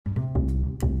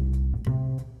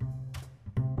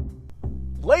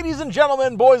Ladies and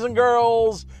gentlemen, boys and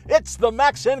girls, it's the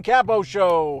Max and Capo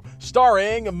Show,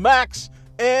 starring Max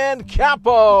and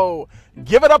Capo.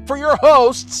 Give it up for your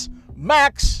hosts,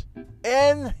 Max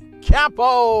and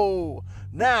Capo.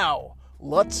 Now,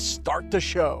 let's start the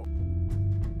show.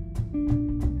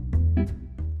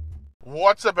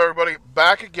 What's up, everybody?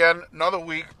 Back again, another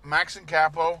week. Max and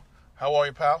Capo. How are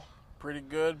you, pal? Pretty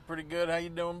good. How you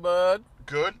doing, bud?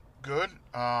 Good.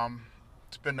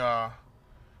 It's been a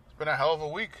hell of a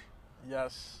week.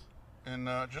 Yes. And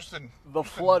The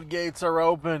floodgates are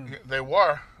open. They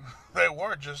were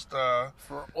just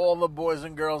For all the boys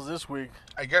and girls this week.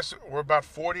 I guess we're about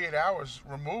 48 hours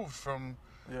removed from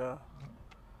Yeah.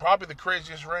 probably the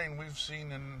craziest rain we've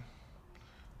seen in,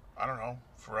 I don't know,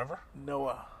 forever.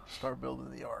 Noah, start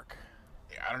building the ark.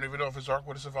 Yeah, I don't even know if his ark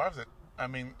would have survived it. I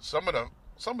mean, some of the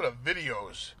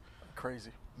videos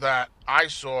Crazy. that I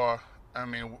saw, I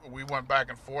mean, we went back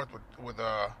and forth with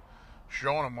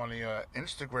showing them on the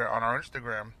Instagram, on our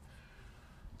Instagram.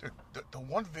 The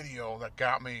one video that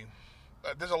got me,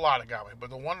 there's a lot that got me, but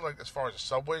the one, like, as far as the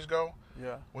subways go,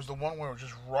 Yeah. was the one where we're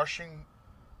just rushing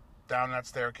down that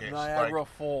staircase. Niagara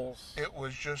Falls. It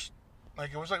was just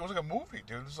like it was like a movie,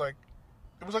 dude. It was like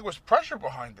there was pressure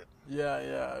behind it. Yeah.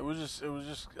 It was just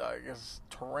I guess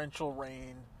torrential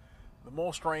rain. The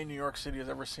most rain New York City has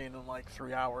ever seen in like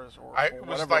 3 hours or It was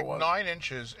whatever like it was. 9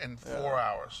 inches in 4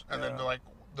 hours, and then Yeah. like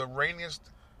the rainiest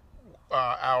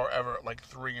hour ever, like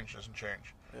 3 inches and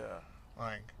change. Yeah.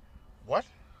 Like, what?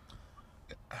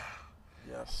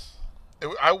 Yes.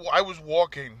 I was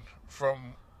walking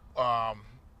from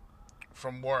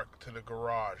work to the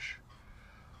garage,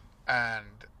 and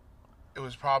it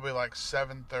was probably like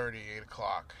 7:30, 8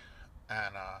 o'clock,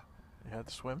 and You had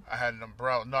to swim? I had an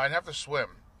umbrella. No, I didn't have to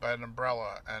swim. I had an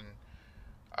umbrella, and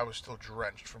I was still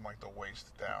drenched from like the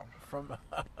waist down. From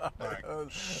Like,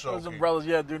 those soaking. umbrellas,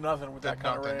 do nothing with Did that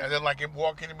kind nothing. of rain. And then like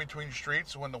walking in between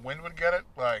streets when the wind would get it,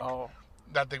 like Oh.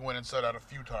 that thing went inside out a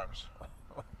few times.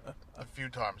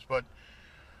 But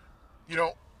you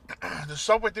know, the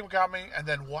subway thing got me, and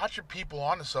then watching people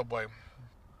on the subway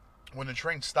when the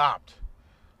train stopped,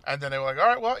 and then they were like, "All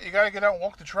right, well, you got to get out and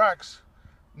walk the tracks."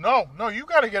 No, you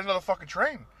got to get another fucking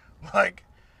train. Like,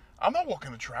 I'm not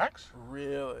walking the tracks.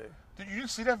 Really? Did you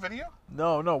see that video?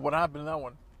 No. What happened in that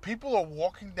one? People are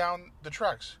walking down the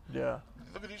tracks. Yeah.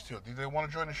 Look at these two. Do they want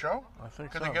to join the show? I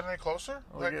think Can so. they get any closer?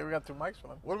 Well, Like, we got 2 mics for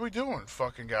them. what are we doing,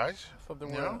 fucking guys? I thought they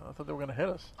You were. know? I thought they were gonna hit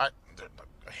us.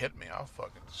 Hit me, I'll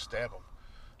fucking stab them.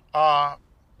 Yeah,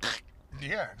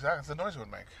 exactly. That's the noise it would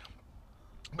make.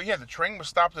 But yeah, the train was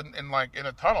stopped in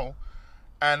a tunnel,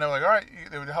 and they're like, all right,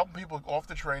 they were helping people off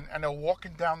the train, and they're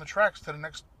walking down the tracks to the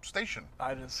next station.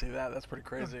 I didn't see that. That's pretty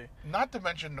crazy. Not to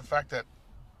mention the fact that,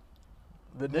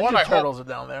 The One, Ninja I Turtles are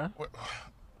down there.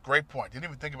 great point, didn't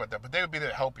even think about that, but they would be there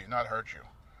to help you, not hurt you.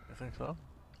 You think so?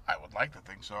 I would like to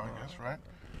think so, I guess, right?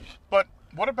 But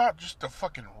what about just the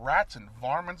fucking rats and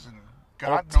varmints and God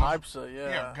All knows, types of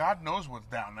God knows what's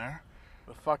down there.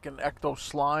 The fucking ecto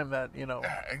slime that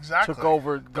Yeah, exactly. took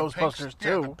over The Ghostbusters pink,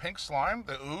 yeah, the 2. pink slime,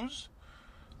 the ooze.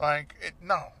 Like,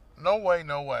 no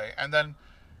way. And then,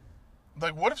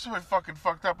 like, what if somebody fucking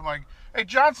fucked up and like, hey,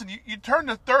 Johnson, you turned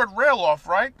the third rail off,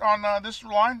 right, on this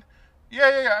line?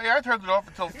 Yeah, I turned it off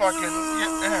until fucking,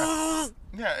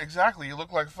 yeah, exactly. You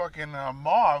look like fucking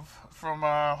Mauve from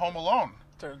Home Alone.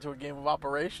 Turned into a game of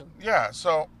operation. Yeah,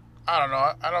 so, I don't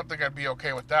know. I don't think I'd be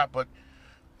okay with that, but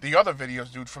the other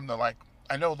videos, dude, from the, like,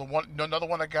 I know another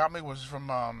one that got me was from,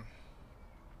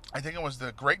 I think it was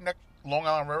the Great Neck Long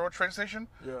Island Railroad train station.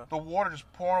 Yeah. The water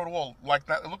just pouring over the wall. Like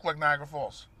that. It looked like Niagara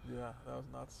Falls. Yeah, that was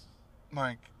nuts.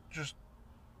 Like, just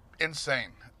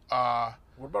insane. What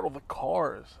about all the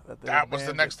cars that they That was the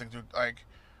abandoned? next thing, dude. Like,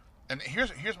 and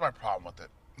here's my problem with it.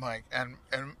 Like, and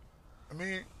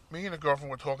me and the girlfriend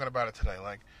were talking about it today.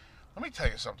 Like, let me tell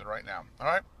you something right now. All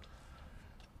right.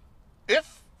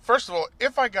 First of all,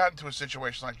 if I got into a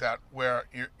situation like that where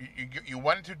you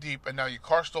went in too deep and now your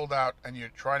car stalled out and you're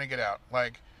trying to get out,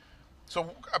 like, so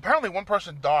apparently one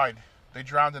person died. They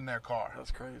drowned in their car.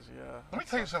 That's crazy, yeah. Let me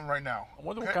tell you something right now. I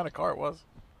wonder what kind of car it was.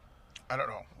 I don't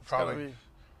know. Gotta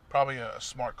Probably a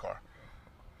smart car.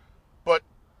 But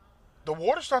the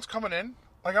water starts coming in.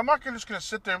 Like, I'm not just going to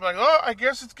sit there and be like, oh, I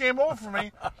guess it's game over for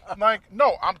me. I'm like,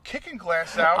 no, I'm kicking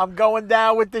glass out. I'm going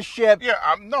down with the ship. Yeah,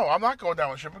 I'm not going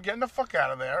down with the ship. I'm getting the fuck out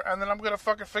of there. And then I'm going to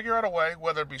fucking figure out a way,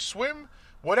 whether it be swim,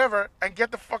 whatever, and get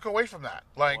the fuck away from that.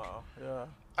 Like, Wow, yeah.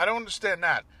 I don't understand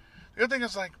that. The other thing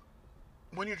is, like,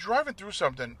 when you're driving through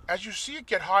something, as you see it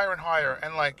get higher and higher,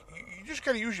 and, like, you just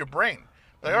got to use your brain.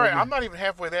 Like, all right, I'm not even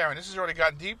halfway there, and this has already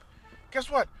gotten deep.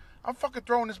 Guess what? I'm fucking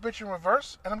throwing this bitch in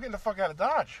reverse, and I'm getting the fuck out of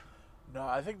Dodge. No,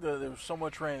 I think there was so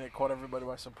much rain it caught everybody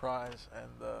by surprise, and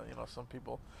some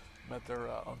people met their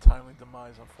untimely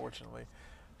demise, unfortunately.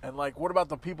 And like, what about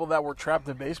the people that were trapped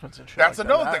in basements and shit? That's like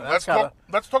another that? thing.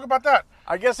 Let's talk about that.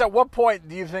 I guess at what point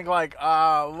do you think like,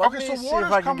 let me see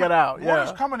if I can get out?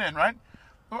 Water's coming in, right?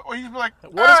 Or you be like,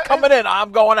 water's coming in.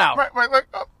 I'm going out. Right. Like,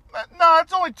 no,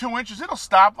 it's only 2 inches. It'll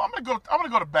stop. I'm gonna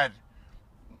go to bed.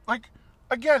 Like,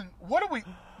 again,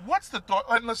 what's the thought?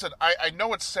 And listen, I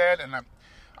know it's sad, and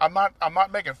I'm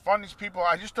not making fun of these people.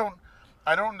 I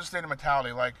don't understand the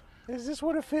mentality. Like, is this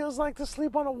what it feels like to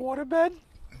sleep on a waterbed?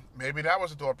 Maybe that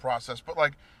was a thought process, but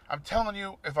like, I'm telling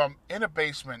you, if I'm in a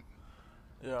basement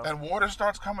and water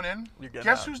starts coming in,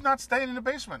 guess who's not staying in the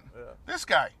basement? Yeah. This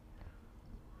guy.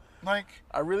 Like,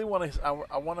 I really want to.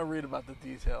 I want to read about the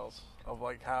details of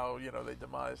like how they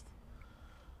demised.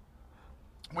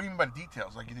 What do you mean by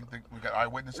details? Like, you think we got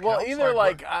eyewitness accounts? Well, either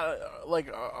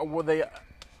were they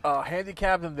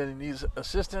handicapped and then he needs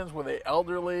assistance? Were they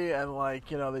elderly and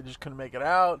they just couldn't make it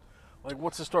out? Like,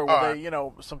 what's the story? Were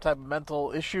they some type of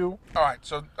mental issue? All right,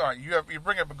 you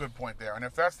bring up a good point there, and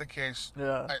if that's the case,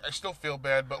 I still feel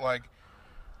bad. But like,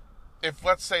 if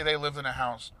let's say they lived in a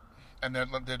house and then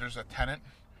there's a tenant,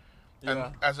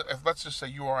 and if let's just say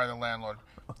you are the landlord,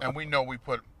 and we know we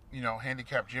put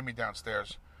handicapped Jimmy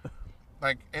downstairs.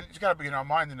 Like, and it's got to be in our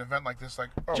mind in an event like this, like,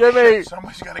 oh, Jimmy! Shit,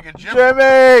 somebody's got to get Jimmy.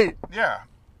 Jimmy! Yeah.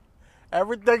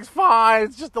 Everything's fine.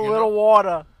 It's just a little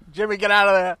water. Jimmy, get out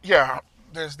of there. Yeah.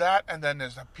 There's that, and then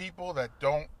there's the people that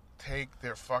don't take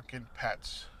their fucking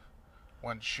pets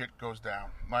when shit goes down.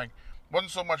 Like,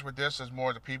 wasn't so much with this as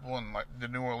more the people in, like, the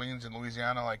New Orleans and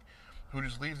Louisiana, like, who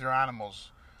just leave their animals.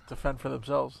 To fend for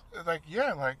themselves. Like,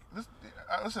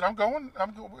 listen, I'm going,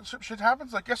 shit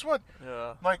happens, like, guess what?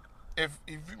 Yeah. Like, If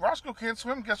Roscoe can't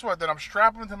swim, guess what? Then I'm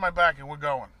strapping him to my back and we're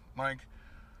going. Like,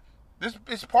 this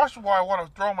is partially why I want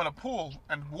to throw him in a pool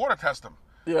and water test him.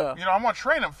 Yeah. I want to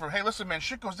train him for, hey, listen, man,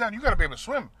 shit goes down. You got to be able to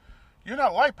swim. You're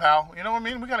not light, pal. You know what I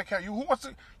mean? We got to carry you. You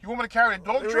want me to carry the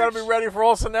dog treats? You got to be ready for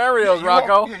all scenarios,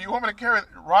 Rocco. You want me to carry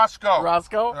Roscoe?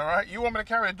 Roscoe. All right. You want me to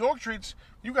carry the dog treats?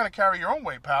 You got to carry your own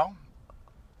weight, pal.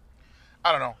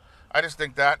 I don't know. I just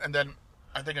think that, and then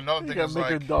I think another thing is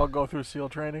like, make your dog go through SEAL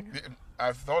training.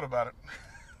 I've thought about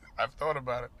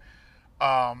it.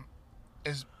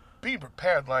 Is being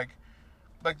prepared. Like,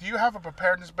 do you have a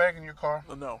preparedness bag in your car?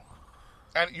 No.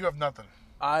 And you have nothing.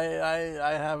 I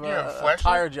have a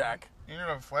tire jack. You don't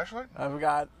have a flashlight? I've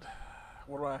got.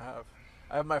 What do I have?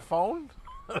 I have my phone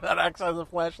that acts as a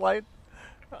flashlight.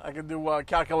 I can do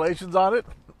calculations on it.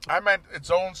 I meant its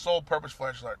own sole purpose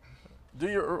flashlight.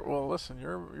 Well, listen.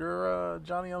 You're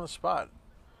Johnny on the spot.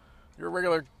 You're a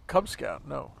regular Cub Scout.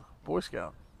 No. Boy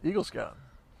Scout, Eagle Scout.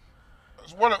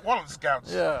 It's one of the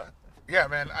scouts. Yeah. Yeah,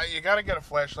 man. You got to get a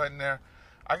flashlight in there.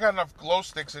 I got enough glow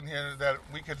sticks in here that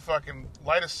we could fucking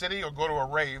light a city or go to a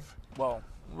rave. Well,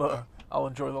 I'll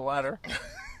enjoy the latter.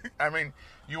 I mean,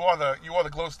 you are the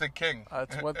glow stick king.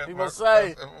 That's what people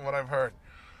say. That's what I've heard.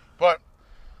 But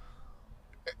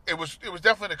it was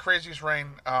definitely the craziest rain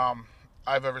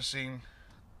I've ever seen.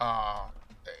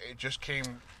 It just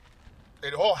came.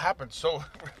 It all happened so.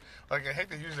 Like, I hate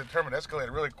to use the term it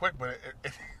escalated really quick, but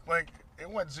it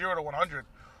went 0 to 100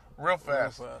 real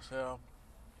fast. Real fast, yeah.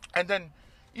 And then,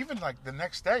 even like the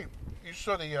next day, you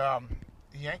saw the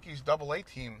Yankees AA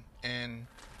team in,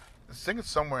 I think it's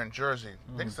somewhere in Jersey.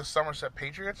 I think it's the Somerset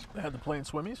Patriots. They had to play in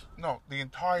swimmies? No, the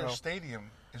entire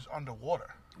stadium is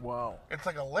underwater. Wow. It's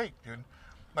like a lake, dude.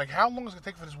 Like, how long is it going to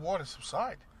take for this water to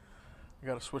subside? You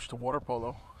got to switch to water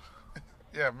polo.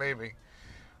 Yeah, maybe.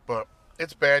 But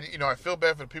it's bad. I feel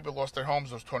bad for the people who lost their homes.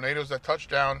 Those tornadoes that touched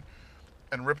down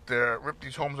and ripped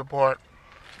these homes apart.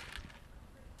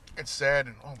 It's sad.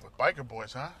 And with biker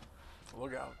boys, huh?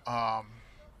 Look out.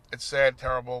 It's sad,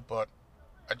 terrible, but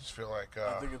I just feel like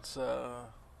I think it's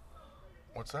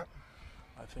what's that?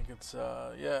 I think it's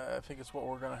I think it's what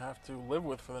we're gonna have to live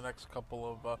with for the next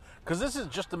couple of because this is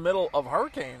just the middle of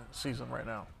hurricane season right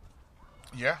now.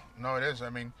 Yeah, no, it is. I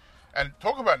mean, and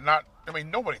talk about not. I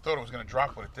mean, nobody thought it was going to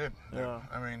drop what it did. Yeah.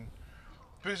 I mean,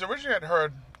 because originally I'd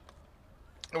heard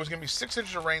it was going to be 6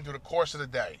 inches of rain through the course of the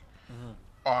day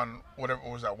on whatever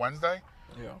was that Wednesday.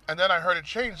 Yeah. And then I heard it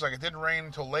change. Like, it didn't rain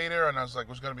until later, and I was like, it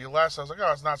was going to be less. I was like,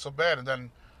 oh, it's not so bad. And then,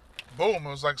 boom! It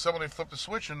was like somebody flipped the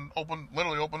switch and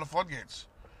literally opened the floodgates.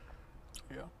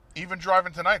 Yeah. Even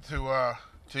driving tonight to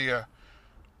you,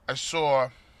 I saw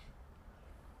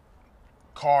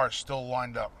cars still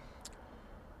lined up,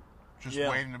 just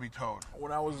waiting to be towed.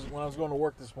 When I was going to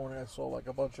work this morning, I saw like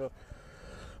a bunch of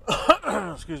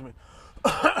excuse me,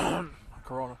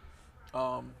 Corona,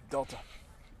 Delta,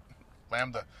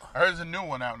 Lambda. I heard there's a new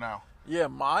one out now. Yeah,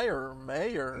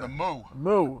 the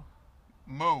Moo.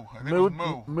 Moo. I think Moo, it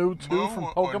was Moo. Moo 2 from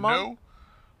or Pokemon?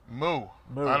 Moo.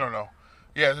 Moo. I don't know.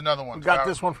 Yeah, there's another one. We got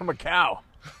this one from a cow.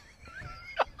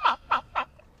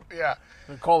 Yeah.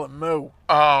 They call it Moo.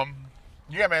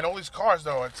 Yeah, man, all these cars,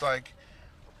 though, it's like,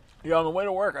 Yeah, on the way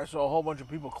to work, I saw a whole bunch of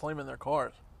people claiming their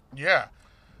cars. yeah.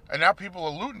 And now people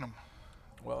are looting them.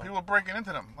 Well, People are breaking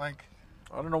into them. Like,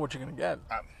 I don't know what you're going to get.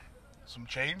 some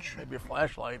change? Maybe a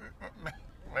flashlight.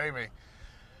 Maybe.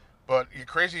 But yeah,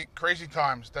 crazy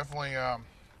times. Definitely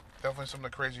some of the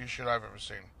craziest shit I've ever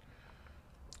seen.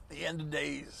 The end of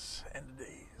days. End of days.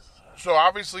 So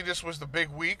obviously this was the big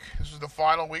week. This was the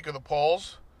final week of the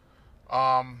polls.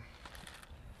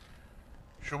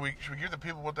 Should we give the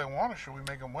people what they want, or should we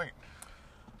make them wait?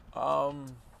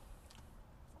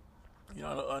 You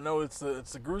know, I know it's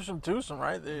the gruesome twosome,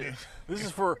 right? This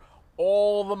is for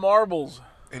all the marbles.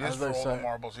 It is as for they all say. the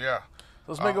marbles, yeah.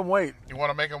 Let's make them wait. You want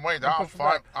to make them wait? We'll I'm push it fine.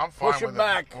 back. I'm fine Push it with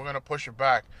back. We're gonna push it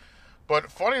back. But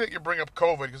funny that you bring up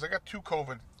COVID, because I got two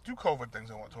COVID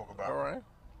things I want to talk about. All right.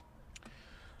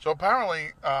 So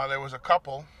apparently there was a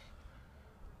couple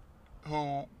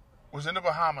who was in the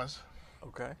Bahamas,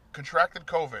 Okay. contracted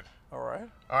COVID. All right.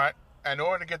 All right, and in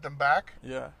order to get them back,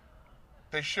 Yeah.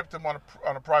 they shipped them on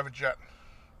a private jet.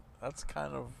 That's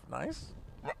kind of nice.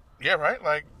 Yeah, right.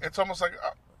 Like it's almost like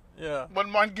Yeah.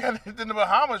 wouldn't mind getting it in the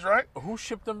Bahamas, right? Who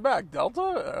shipped them back? Delta?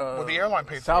 Well, the airline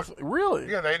paid South. for it.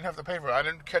 Really? Yeah, they didn't have to pay for it. I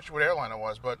didn't catch what airline it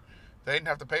was, but they didn't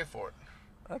have to pay for it.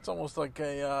 That's almost like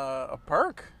a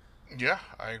perk. Yeah,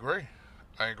 I agree,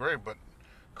 but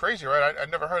crazy, right? I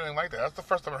never heard anything like that. That's the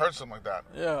first time I heard something like that.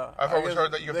 Yeah. I've I always guess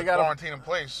heard that you have they to gotta- quarantine in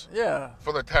place Yeah.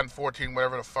 for the 10, 14,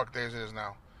 whatever the fuck days it is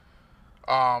now.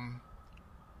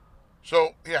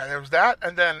 So yeah, there was that,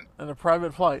 and then And a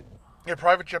private flight. yeah,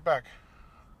 private jet back.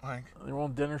 Like Their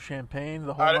own dinner, champagne,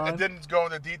 the whole I nine. didn't go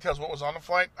into details what was on the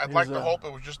flight. I'd Here's like to a- hope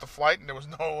it was just a flight and there was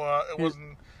no. It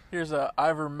wasn't. Here's a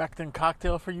ivermectin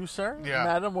cocktail for you, sir. Yeah.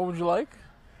 Madam, what would you like?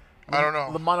 I don't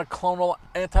know. The monoclonal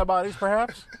antibodies,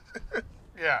 perhaps?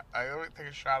 Yeah, I would take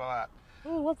a shot of that.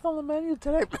 Oh, what's on the menu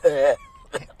today?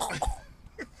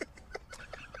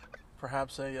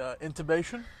 Perhaps a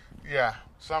intubation? Yeah,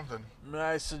 something. May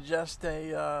I suggest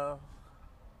a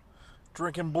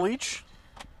drinking bleach?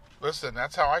 Listen,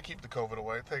 that's how I keep the COVID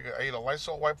away. I eat a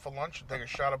Lysol wipe for lunch and take a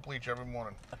shot of bleach every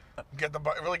morning. It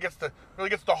really gets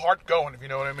the heart going, if you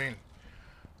know what I mean.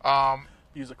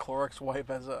 Use a Clorox wipe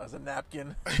as a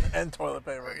napkin and toilet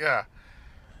paper. Yeah.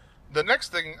 The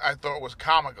next thing I thought was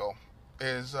comical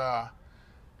is now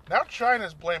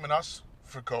China's blaming us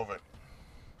for COVID.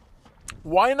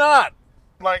 Why not?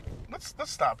 Like, let's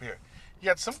stop here. You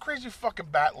had some crazy fucking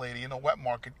bat lady in a wet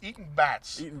market eating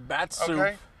bats. Eating bat soup,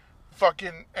 Okay?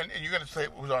 Fucking, and you're going to say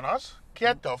it was on us?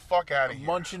 Get the fuck out of here.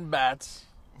 munching bats,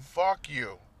 Fuck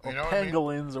you. You know what I mean?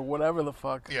 pangolins, or whatever the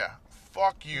fuck. Yeah.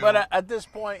 Fuck you. But at this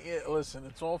point, listen,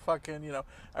 it's all fucking,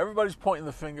 everybody's pointing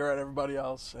the finger at everybody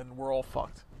else, and we're all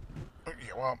fucked. Yeah,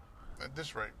 well, at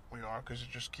this rate, we are, because it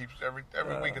just keeps, every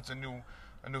week it's a new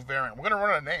variant. We're going to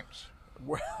run out of names.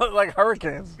 We're like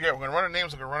hurricanes. Yeah, we're going to run out of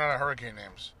names like we're running out of hurricane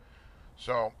names.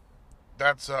 So,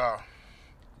 that's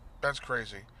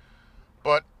crazy.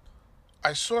 But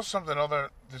I saw something other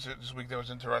this week that was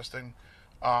interesting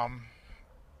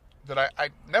that I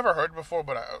never heard before,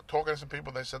 but talking to some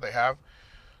people, they said they have.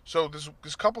 So this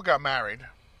couple got married,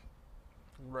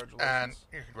 Congratulations.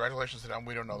 and congratulations to them.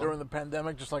 We don't know During them. the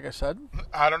pandemic, just like I said.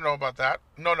 I don't know about that.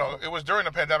 No, it was during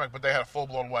the pandemic, but they had a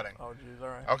full-blown wedding. Oh, geez, all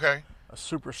right. Okay? A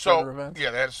super So, spreader event.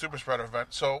 yeah, they had a super spreader event.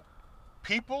 So,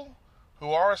 people who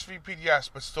RSVP'd yes,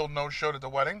 but still no-showed at the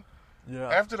wedding, Yeah.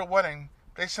 after the wedding,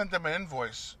 they sent them an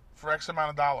invoice for X amount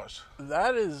of dollars.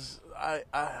 That is,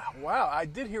 wow, I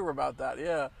did hear about that,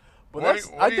 yeah. But What that's,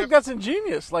 do you- I think that's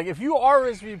ingenious. Like, if you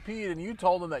RSVP'd and you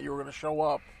told them that you were going to show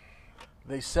up,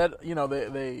 they said,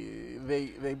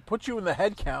 they put you in the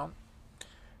head count,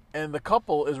 and the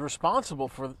couple is responsible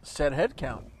for said head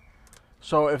count.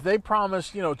 So if they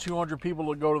promised, 200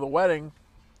 people to go to the wedding,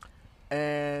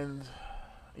 and,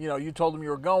 you told them you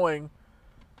were going,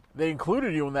 they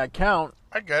included you in that count,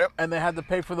 I get it. and they had to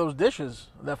pay for those dishes,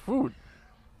 that food,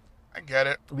 I get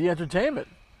it. the entertainment.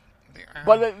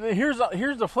 But here's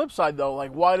the flip side, though.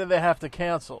 Like, why did they have to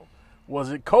cancel?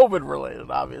 Was it COVID related?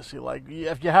 Obviously, like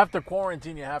if you have to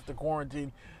quarantine, you have to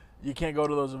quarantine. You can't go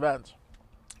to those events.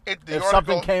 If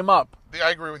something came up,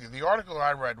 I agree with you. The article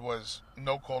I read was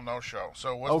no call, no show.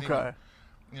 So it wasn't okay.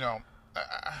 even, I don't know.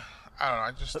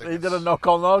 I just think They did a no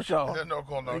call, no show. They did a no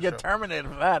call, no You show. get terminated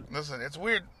for that. Listen, it's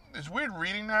weird. It's weird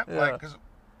reading that, Yeah. like, because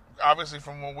obviously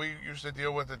from what we used to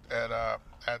deal with it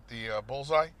at the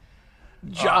Bullseye.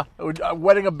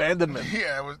 Wedding abandonment.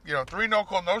 Yeah, it was 3 no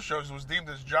call, no shows was deemed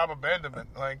as job abandonment.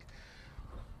 Like,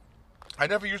 I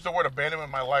never used the word abandonment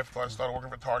in my life until I started working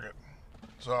for Target.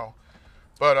 So,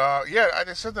 but yeah,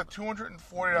 they said that $240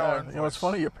 invoice. You know, it's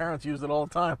funny. Your parents used it all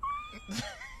the time.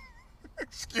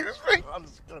 Excuse me? I'm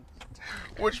just gonna...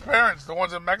 Which parents? The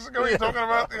ones in Mexico you're talking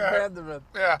about? Yeah. Abandonment.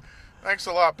 Yeah. Thanks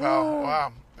a lot, pal.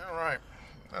 Wow. All right.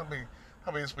 That'll be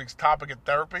this week's topic in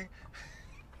therapy.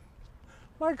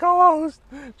 My co-host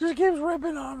just keeps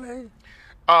ripping on me.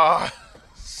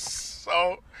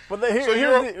 So. But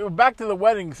here's back to the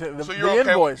wedding. The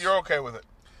invoice. You're okay with it?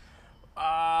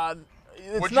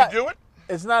 Would you do it?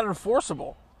 It's not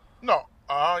enforceable. No.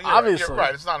 Obviously. You're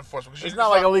right. It's not enforceable. It's not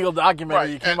like a legal document where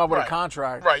you came up with right, a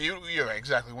contract. Right.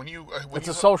 Exactly. It's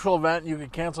a social event. You can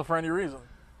cancel for any reason.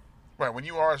 Right. When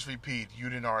you RSVP'd, you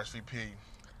didn't RSVP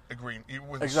agreeing. You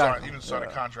didn't sign a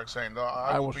contract saying, no,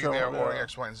 I will be there or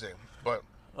X, Y, and Z. But.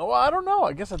 Oh, well, I don't know.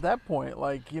 I guess at that point,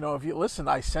 like, you know, if you listen,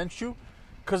 I sent you.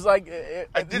 Because, like,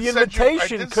 the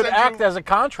invitation could act as a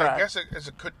contract. I guess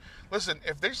it could. Listen,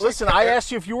 if they say... Listen, I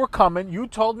asked you if you were coming. You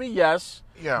told me yes.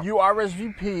 Yeah. You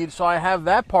RSVP'd, so I have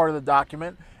that part of the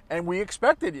document, and we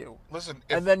expected you. Listen,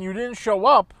 and then you didn't show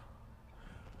up.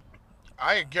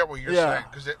 I get what you're saying,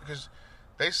 because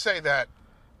they say that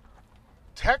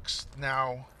text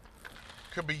now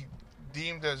could be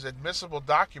deemed as admissible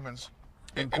documents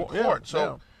in court. Yeah,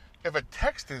 so if a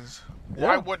text is,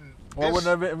 why wouldn't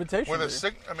have an invitation? With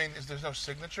there's no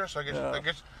signature, so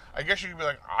I guess you could be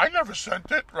like, I never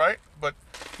sent it, right? But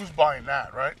who's buying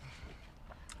that, right?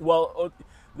 Well,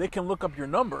 they can look up your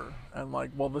number and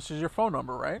like, well, this is your phone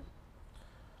number, right?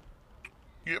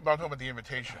 I'm talking about the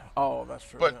invitation. Oh, that's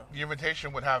true. But the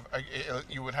invitation would have,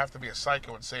 you would have to be a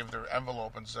psycho and save their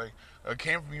envelope and say, it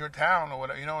came from your town or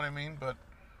whatever, you know what I mean? But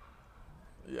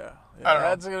yeah. I don't know.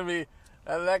 That's going to be,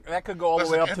 that could go all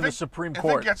the way up to the Supreme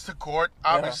Court. If it gets to court,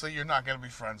 obviously you're not going to be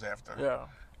friends after. Yeah.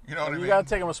 You know what I mean? You got to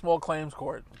take them a small claims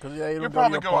court because you're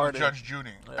probably going with Judge Judy,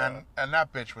 and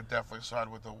that bitch would definitely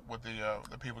side with the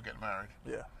people getting married.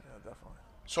 Yeah, definitely.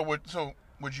 So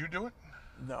would you do it?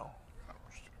 No.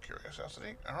 Just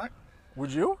curiosity. All right.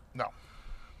 Would you? No.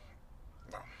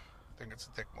 I think it's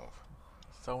a dick move.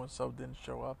 So and so didn't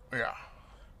show up. Yeah.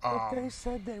 But they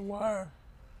said they were.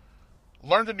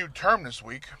 Learned a new term this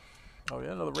week. Oh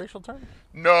yeah, another racial term?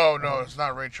 No, it's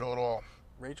not Rachel at all.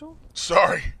 Rachel?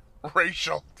 Sorry,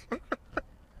 racial.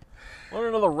 Learn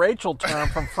another Rachel term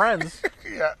from Friends.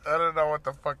 Yeah, I don't know what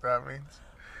the fuck that means.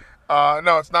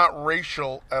 No, it's not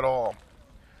racial at all.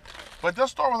 But it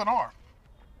does start with an R.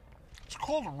 It's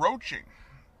called roaching.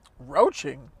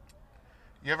 Roaching?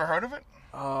 You ever heard of it?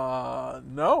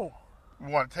 No. You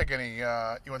want to take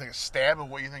a stab at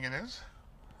what you think it is?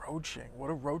 Roaching. What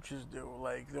do roaches do?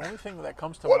 Like, the only thing that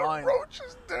comes to mind... What do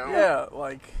roaches do? Yeah,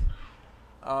 like,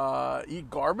 eat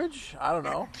garbage? I don't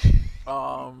know.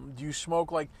 Do you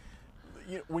smoke, like...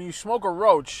 when you smoke a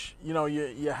roach, you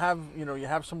have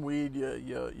some weed,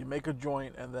 you make a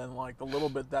joint, and then, like, the little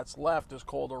bit that's left is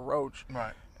called a roach.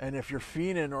 Right. And if you're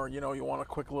fiending or, you want a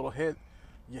quick little hit,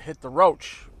 you hit the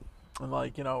roach and,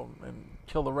 like, and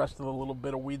kill the rest of the little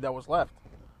bit of weed that was left.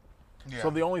 Yeah.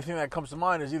 So the only thing that comes to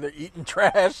mind is either eating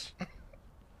trash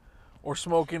or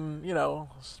smoking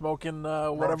roaches.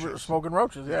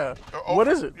 Yeah. What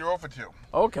is it? You're 0 for 2.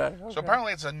 Okay. So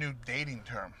apparently it's a new dating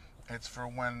term. It's for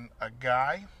when a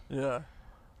guy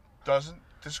doesn't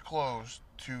disclose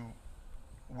to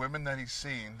women that he's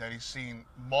seen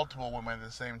multiple women at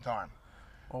the same time.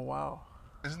 Oh, wow.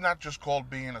 Isn't that just called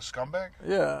being a scumbag?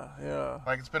 Yeah.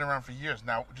 Like, it's been around for years.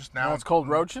 Now it's called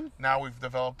roaching? Now we've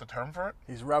developed a term for it?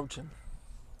 He's roaching.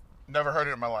 Never heard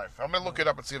it in my life. I'm going to look it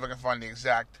up and see if I can find the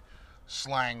exact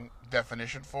slang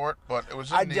definition for it. But it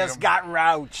was. I just got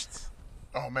roached.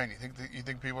 Oh man, you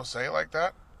think people say it like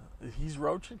that? He's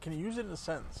roaching. Can you use it in a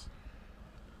sentence?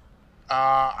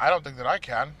 I don't think that I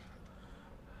can.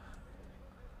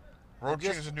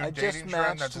 Roaching is a new dating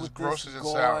trend that's as gross as it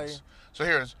sounds. So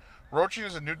here it is. Roaching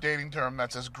is a new dating term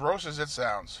that's as gross as it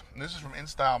sounds. And this is from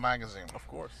InStyle magazine. Of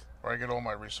course. Where I get all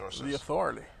my resources. The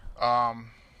authority.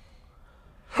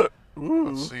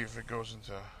 Let's see if it goes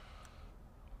into...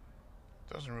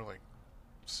 It doesn't really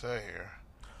say here.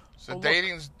 So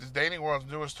the dating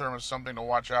world's newest term is something to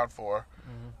watch out for.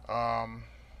 Mm-hmm.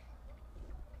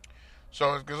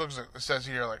 So it says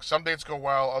here, like, some dates go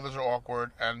well, others are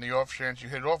awkward, and the off chance you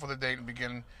hit it off with a date and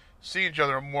begin seeing each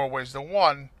other in more ways than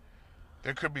one,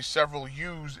 there could be several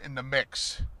yous in the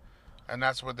mix. And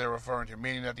that's what they're referring to,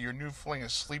 meaning that your new fling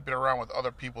is sleeping around with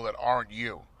other people that aren't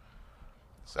you.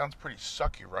 Sounds pretty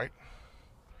sucky, right?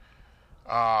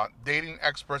 Dating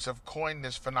experts have coined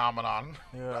this phenomenon.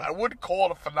 Yeah. I wouldn't call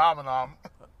it a phenomenon.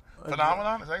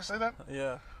 Phenomenon? Is that how you say that?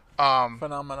 Yeah.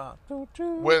 Phenomenon.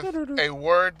 With a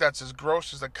word that's as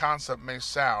gross as the concept may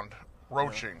sound.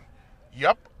 Roaching.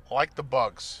 Yep, like the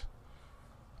bugs.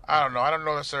 I don't know. I don't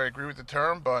necessarily agree with the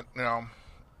term, but,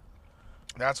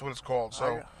 that's what it's called.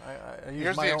 So I use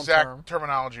here's my the own exact term.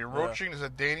 terminology. Roaching is a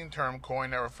dating term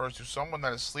coined that refers to someone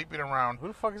that is sleeping around. Who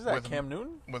the fuck is that? Cam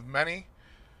Newton? With many.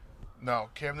 No,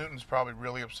 Cam Newton's probably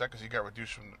really upset because he got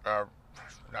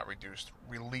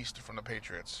released from the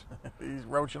Patriots. He's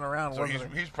roaching around. So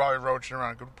he's probably roaching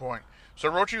around. Good point. So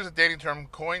roaching is a dating term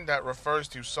coined that refers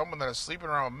to someone that is sleeping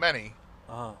around with many.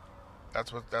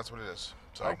 That's what it is.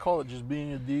 So I call it just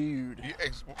being a dude.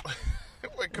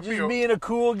 It could just being a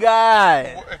cool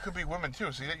guy. It could be women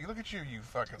too. See, you look at you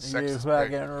fucking sexist You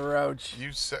fucking roach. You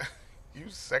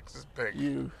sexist pig.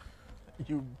 You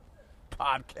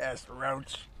podcast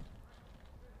roach.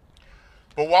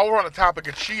 But while we're on the topic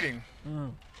of cheating,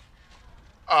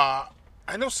 I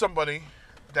know somebody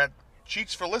that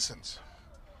cheats for listens,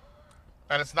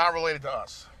 and it's not related to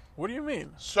us. What do you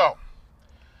mean? So,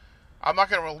 I'm not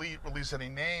going to release any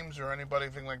names or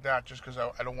anything like that, just because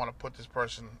I don't want to put this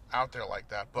person out there like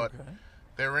that. But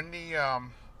they're in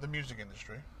the music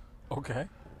industry. Okay.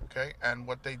 Okay, and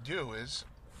what they do is,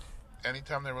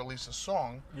 anytime they release a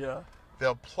song,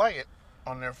 they'll play it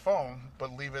on their phone,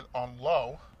 but leave it on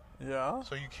low. Yeah.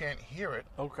 So you can't hear it.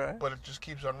 Okay. But it just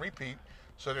keeps on repeat,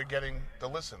 so they're getting the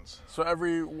listens. So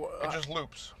it just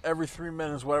loops. Every 3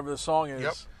 minutes, whatever the song is.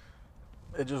 Yep.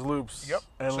 It just loops. Yep.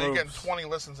 And so loops. you're getting 20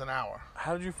 listens an hour.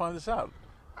 How did you find this out?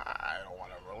 I don't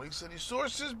want to release any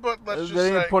sources, but let's just they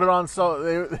say... didn't put it on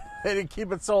they didn't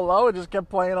keep it so low. It just kept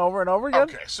playing over and over again?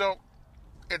 Okay, so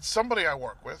it's somebody I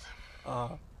work with.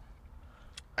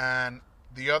 And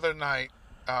the other night,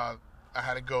 I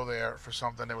had to go there for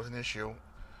something. There was an issue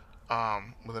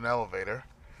with an elevator.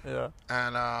 Yeah.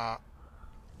 And I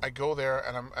go there,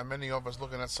 and I'm in the office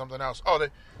looking at something else.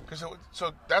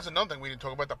 So that's another thing we didn't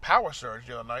talk about, the power surge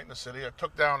the other night in the city. It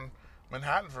took down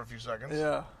Manhattan for a few seconds.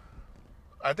 Yeah.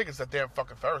 I think it's that damn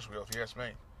fucking Ferris wheel, if you ask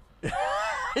me.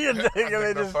 You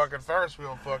think the fucking Ferris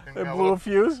wheel fucking... It blew a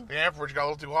fuse? The amperage got a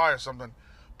little too high or something.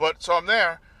 But, so I'm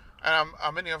there, and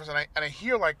I'm in the office, and I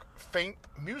hear, like, faint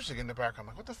music in the background. I'm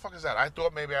like, what the fuck is that? I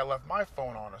thought maybe I left my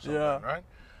phone on or something, right?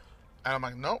 And I'm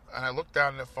like, nope. And I look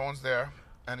down, and the phone's there,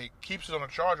 and he keeps it on a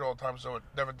charger all the time, so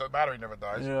the battery never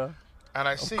dies. Yeah. And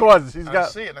I see I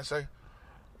see it, and I say,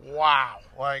 wow.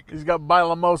 Like, he's got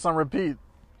Bailamos on repeat.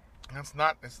 It's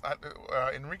not,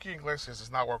 Enrique Iglesias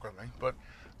does not work with me. But,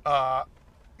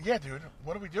 yeah, dude,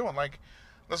 what are we doing? Like,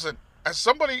 listen, as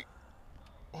somebody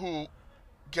who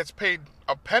gets paid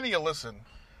a penny a listen,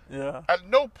 at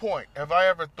no point have I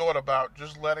ever thought about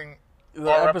just letting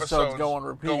our episodes go on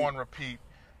repeat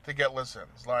to get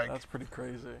listens. Like, that's pretty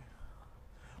crazy.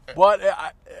 But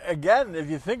again, if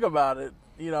you think about it,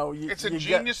 it's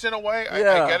ingenious in a way. I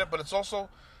get it, but it's also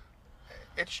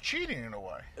it's cheating in a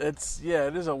way. It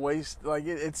is a waste. Like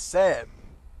it's sad.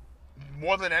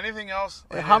 More than anything else.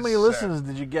 How many listens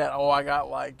did you get? Oh, I got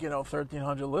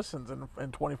 1,300 listens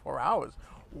in 24 hours.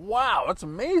 Wow, that's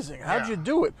amazing. How'd you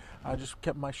do it? I just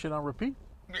kept my shit on repeat.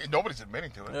 Nobody's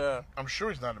admitting to it. Yeah. I'm sure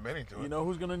he's not admitting to it. You know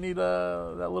who's gonna need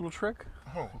that little trick?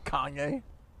 Who? Kanye.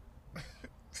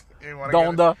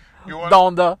 Donda. You want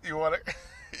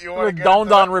to get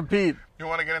Donda on repeat. You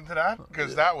want to get into that?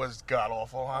 Because that was god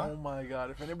awful, huh? Oh my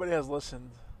god! If anybody has listened,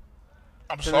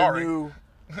 I'm sorry. The new,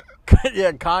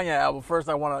 Kanye album. First,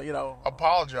 I want to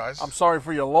apologize. I'm sorry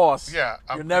for your loss. Yeah,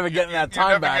 you're never getting that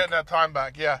time back. You're never getting that time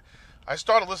back. Yeah, I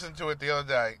started listening to it the other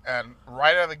day, and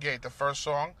right out of the gate, the first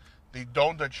song, the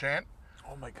Donda chant.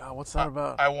 Oh my god, what's that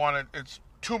about? It's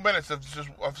 2 minutes of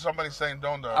somebody saying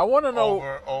Donda. I want to know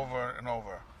over and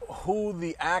over who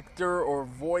the actor or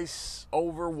voice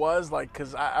over was,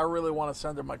 because I really want to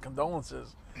send her my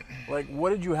condolences.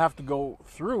 What did you have to go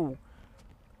through?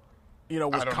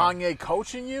 Was Kanye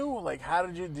coaching you? How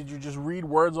did you just read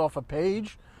words off a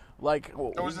page? It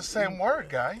was the same word,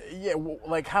 guy. Yeah,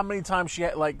 how many times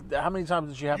how many times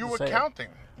did she have to say it? You were counting.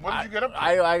 What did you get up to?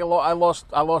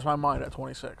 I lost my mind at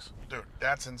 26. Dude,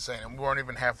 that's insane. And we weren't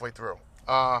even halfway through.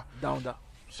 Donda.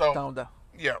 Donda.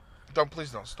 Yeah.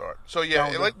 Please don't start. So yeah,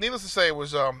 needless to say, it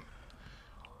was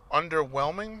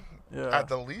underwhelming at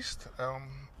the least.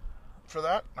 For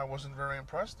that, I wasn't very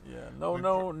impressed. Yeah. No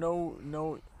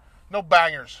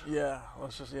bangers. Yeah.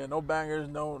 Let's just no bangers.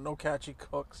 No catchy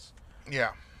cooks.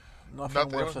 Yeah. Nothing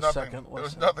worth a second. There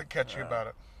was nothing catchy about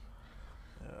it.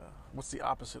 Yeah. What's the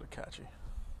opposite of catchy?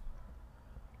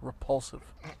 Repulsive.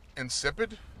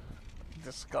 Insipid.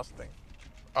 Disgusting.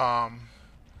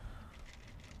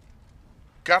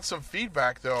 Got some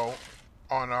feedback though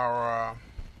on our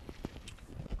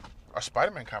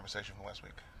Spider-Man conversation from last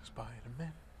week.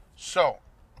 Spider-Man. So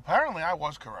apparently I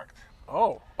was correct.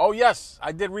 Oh yes,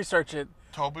 I did research it.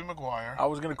 Tobey Maguire. I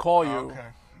was gonna call you, Okay.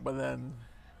 but then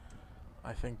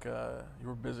I think you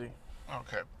were busy.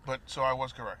 Okay, but so I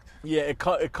was correct. Yeah, it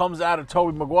comes out of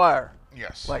Tobey Maguire,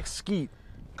 Yes. like skeet,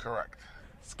 Correct.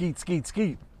 skeet, skeet,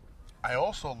 skeet. I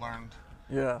also learned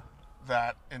Yeah,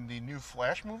 that in the new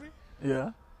Flash movie.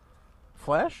 yeah.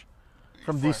 Flash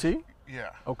from Flash, DC. Yeah.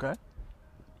 Okay.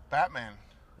 Batman.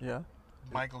 Yeah.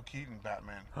 Michael Keaton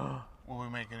Batman will be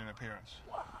making an appearance.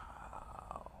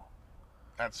 Wow.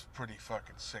 That's pretty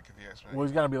fucking sick if you ask me. Well,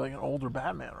 he's got to be like an older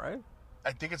Batman, right?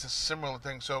 I think it's a similar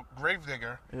thing. So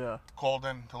Gravedigger Yeah. called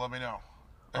in to let me know.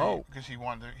 Oh. Because he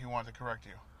wanted to correct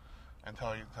you and tell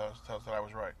us that I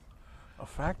was right. A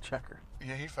fact checker.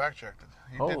 Yeah, he fact checked it.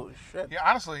 He Holy did. shit. Yeah,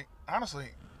 honestly,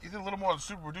 he did a little more than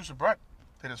super producer Brett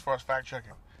did as far as fact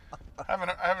checking. I haven't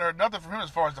heard nothing from him as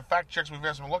far as the fact checks we've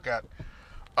asked him to look at.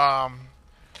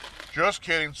 Just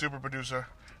kidding, super producer.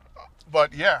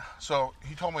 But yeah, so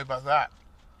he told me about that.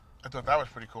 I thought that was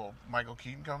pretty cool. Michael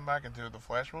Keaton coming back into the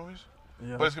Flash movies.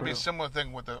 Yeah, But it's gonna be a similar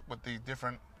thing with the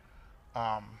different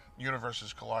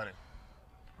universes colliding.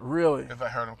 Really? If I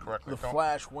heard him correctly. The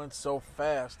Flash went so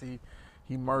fast. He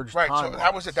merged. Right. So timelines.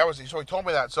 that was it. So he told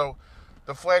me that. So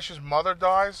the Flash's mother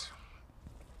dies,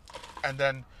 and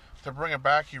then to bring it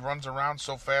back, he runs around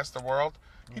so fast the world.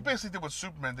 He basically did what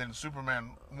Superman did in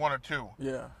Superman 1 or 2.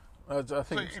 Yeah. I think So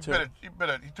it's two.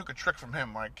 he took a trick from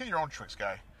him. Like, get your own tricks,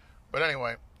 guy. But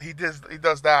anyway, he does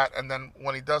that, and then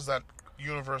when he does that,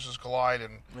 universes collide,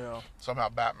 and Yeah. somehow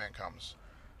Batman comes.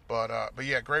 But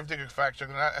yeah, Gravedigger fact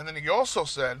checking that, and then he also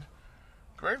said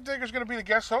Gravedigger's going to be the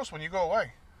guest host when you go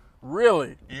away.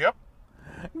 Really? Yep.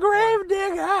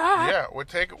 Gravedigger. Yeah, we're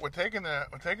taking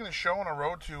the show on a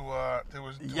road to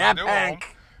his new home, Yaphank.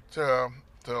 to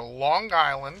Long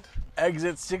Island.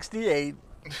 Exit 68.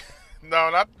 No,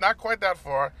 not quite that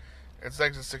far. It's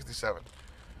exit 67.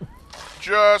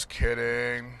 Just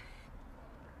kidding.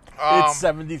 It's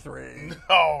 73.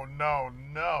 No,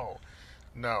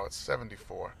 it's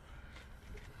 74.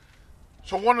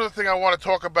 So one other thing I want to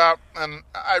talk about, and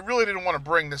I really didn't want to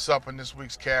bring this up in this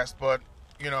week's cast, but,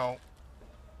 you know,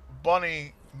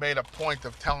 Bunny made a point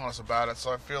of telling us about it,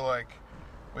 so I feel like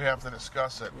we have to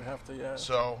discuss it. We have to, yeah.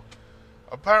 So,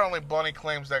 apparently Bunny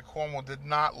claims that Cornwall did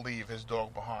not leave his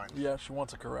dog behind. Yeah, she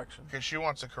wants a correction. Because she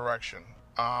wants a correction.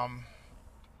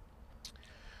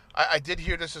 I did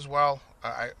hear this as well.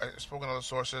 I spoke to other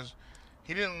sources.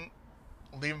 He didn't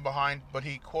leave him behind, but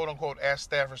he quote-unquote asked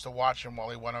staffers to watch him while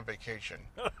he went on vacation.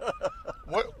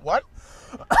 What? What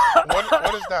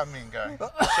does that mean, guy?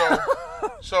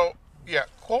 So yeah,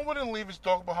 Cuomo didn't leave his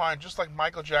dog behind, just like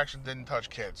Michael Jackson didn't touch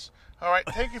kids. All right,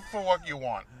 take it for what you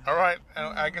want. All right, and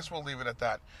I guess we'll leave it at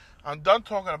that. I'm done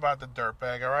talking about the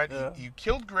dirtbag. All right, Yeah. he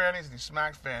killed grannies and he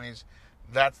smacked fannies.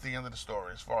 That's the end of the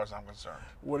story, as far as I'm concerned.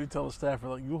 What do you tell the staffer?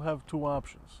 Like, you have two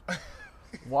options.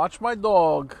 Watch my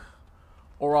dog,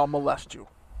 or I'll molest you.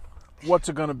 What's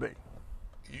it gonna be?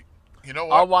 You know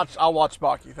what? I'll watch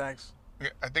Sparky. Thanks. Yeah,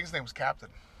 I think his name was Captain.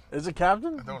 Is it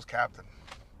Captain? I think it was Captain.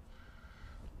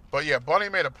 But yeah, Bunny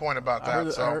made a point about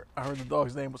that. I heard the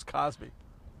dog's name was Cosby.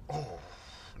 Oh,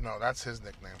 no, that's his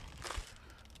nickname.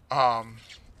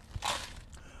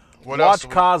 Watch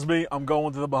Cosby. I'm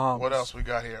going to the Bahamas. What else we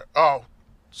got here? Oh,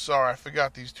 sorry, I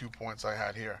forgot these 2 points I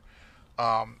had here.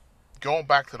 Going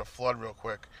back to the flood real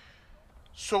quick.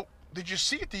 So, did you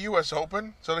see at the U.S.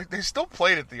 Open? So they still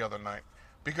played it the other night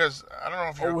because I don't know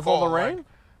if you recall. With all the rain?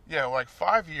 Like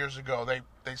 5 years ago, they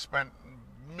spent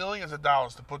millions of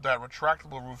dollars to put that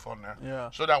retractable roof on there. Yeah.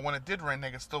 So that when it did rain,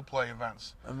 they could still play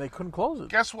events. And they couldn't close it.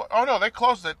 Guess what? Oh no, they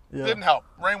closed it. Yeah. Didn't help.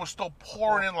 Rain was still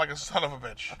pouring in like a son of a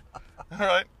bitch. All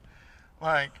right.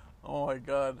 Like, Oh my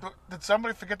God. did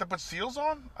somebody forget to put seals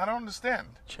on? I don't understand.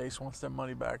 Chase wants their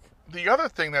money back. The other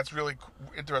thing that's really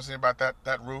interesting about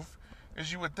that roof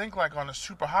is you would think like on the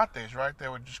super hot days, right? They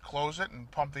would just close it and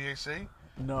pump the AC.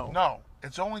 No. No,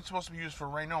 it's only supposed to be used for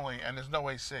rain only, and there's no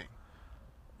AC.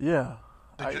 Yeah.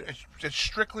 It's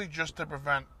strictly just to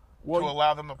prevent, Well, to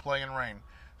allow them to play in rain.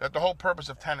 That the whole purpose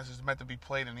of tennis is meant to be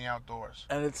played in the outdoors.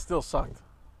 And it still sucked.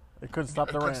 It couldn't stop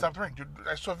the rain. Couldn't stop the rain. Dude,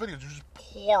 I saw videos just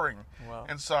pouring Wow.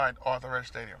 inside Arthur Ashe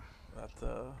Stadium. That's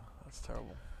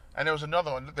terrible. And there was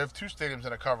another one. They have two stadiums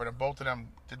that are covered, and both of them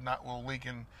were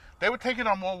leaking. They were taking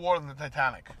on more water than the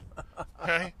Titanic.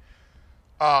 Okay.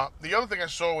 The other thing I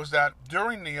saw was that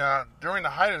during the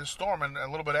height of the storm and a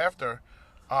little bit after,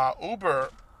 Uber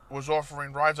was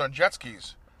offering rides on jet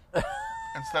skis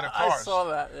instead of cars. I saw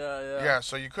that. Yeah. Yeah,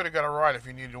 so you could have got a ride if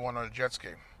you needed one on a jet ski.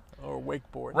 Or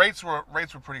wakeboard. Rates were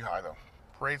pretty high though.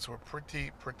 Rates were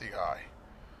pretty high.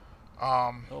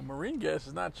 Oh, marine gas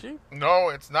is not cheap. No,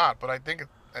 it's not. But I think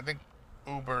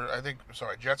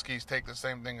jet skis take the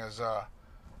same thing as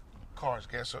cars,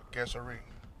 gasoline.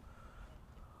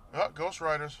 Ghost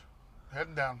Riders,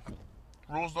 heading down.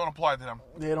 Rules don't apply to them.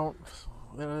 They don't.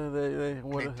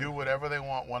 They do whatever they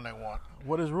want when they want.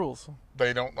 What is rules?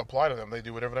 They don't apply to them. They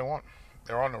do whatever they want.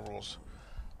 There are no rules.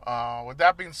 With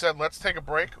that being said, let's take a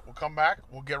break. We'll come back.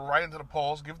 We'll get right into the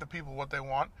polls, give the people what they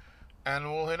want, and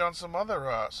we'll hit on some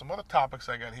other topics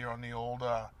I got here on the old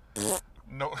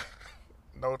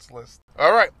notes list.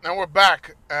 All right, now we're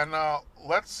back, and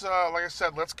let's like I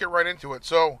said, let's get right into it.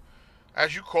 So,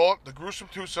 as you call it, the gruesome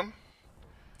twosome,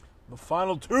 the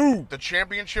final two, the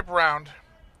championship round.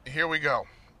 Here we go.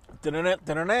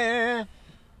 Da-da-da-da-da-da.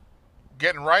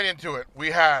 Getting right into it.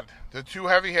 We had the two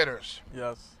heavy hitters.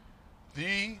 Yes.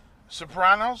 The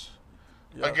Sopranos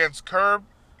against Curb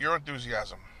Your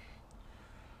Enthusiasm.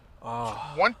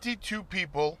 22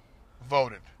 people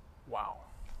voted. Wow.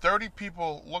 30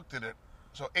 people looked at it,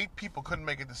 so 8 people couldn't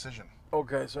make a decision.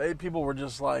 Okay, so 8 people were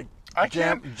just like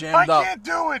jammed up. I can't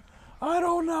do it. I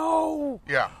don't know.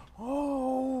 Yeah.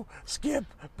 Oh, skip,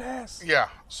 pass. Yeah,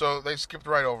 so they skipped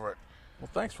right over it. Well,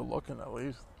 thanks for looking at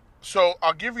least. So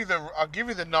I'll give you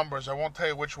the numbers. I won't tell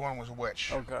you which one was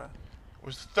which. Okay. It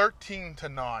was 13-9.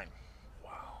 Wow.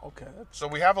 Okay. So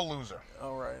we have a loser.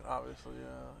 All right. Obviously,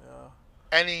 yeah.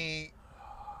 Any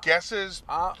guesses?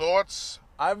 Thoughts?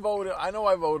 I know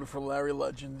I voted for Larry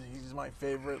Legend. He's my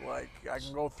favorite. Like, I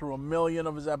can go through 1,000,000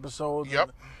 of his episodes.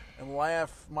 Yep. And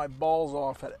laugh my balls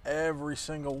off at every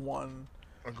single one.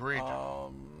 Agreed.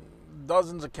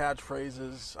 Dozens of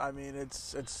catchphrases. I mean,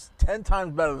 it's 10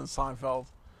 times better than Seinfeld,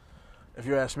 if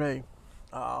you ask me.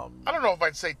 I don't know if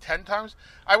I'd say 10 times.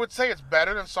 I would say it's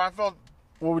better than Seinfeld.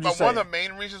 What would you say? One of the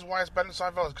main reasons why it's better than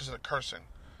Seinfeld is because of the cursing.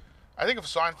 I think if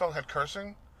Seinfeld had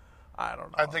cursing, I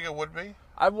don't know. I think it would be.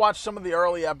 I've watched some of the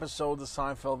early episodes of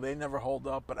Seinfeld. They never hold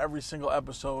up, but every single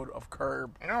episode of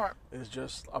Curb is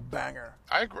just a banger.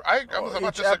 I agree. I'm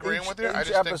not disagreeing with you.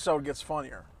 Each episode gets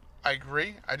funnier. I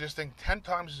agree. I just think 10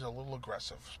 times is a little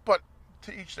aggressive, but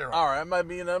to each their own. All right, it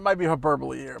might be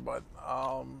hyperbole here, but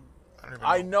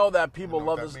I know that people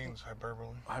love this. What that means,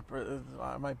 hyperbole.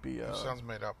 I might be. It sounds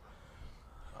made up.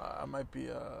 I might be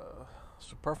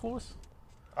superfluous.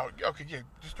 Oh, okay. Yeah,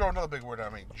 just throw another big word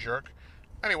at me, jerk.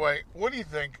 Anyway, what do you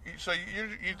think? So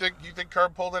you think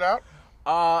Curb pulled it out?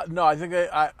 No, I think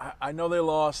I know they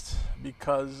lost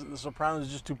because The Sopranos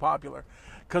is just too popular.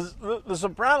 Because The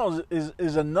Sopranos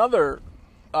is another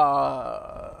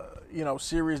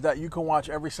series that you can watch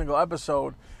every single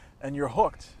episode, and you're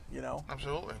hooked.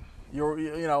 Absolutely.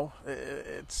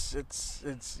 It's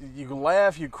you can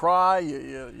laugh, you cry,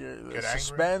 you get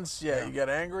suspense. Angry. Yeah, you get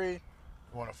angry.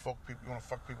 You want to fuck people. You want to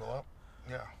fuck people up.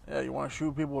 Yeah. Yeah, you want to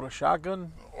shoot people with a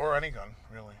shotgun or any gun,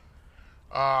 really.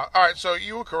 All right, so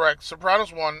you were correct.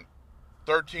 Sopranos won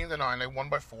 13-9. They won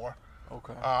by 4.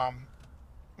 Okay.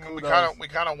 We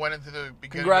kind of went into the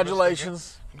beginning.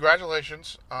 Congratulations.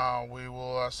 Congratulations. We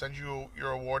will send you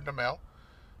your award in the mail.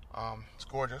 It's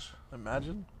gorgeous.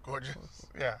 Imagine. Gorgeous.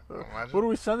 Yeah. Imagine. Who do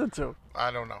we send it to?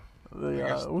 I don't know.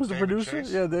 Who's the producer?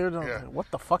 Chase? Yeah, David. Yeah. What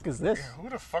the fuck is this? Yeah, who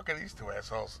the fuck are these two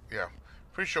assholes? Yeah.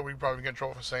 Pretty sure we probably get in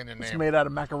trouble for saying their name. It's made out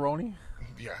of macaroni.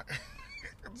 Yeah.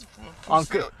 It's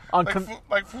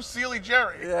like Fusilli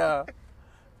Jerry. Yeah.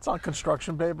 It's on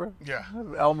construction paper. Yeah.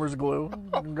 Elmer's glue.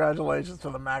 Congratulations to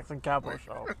the Max and Capo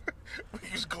show. We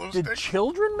use glue Did sticks?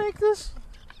 children make this?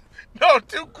 No,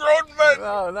 2 grown men.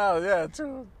 No, yeah,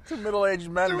 two middle-aged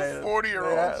men 2 made it.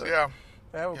 40-year-olds, yeah.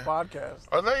 They have a podcast.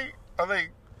 Are they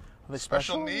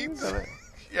special needs?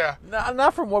 Yeah.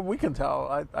 Not from what we can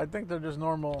tell. I think they're just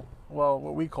normal. Well,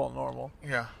 what we call normal.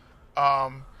 Yeah.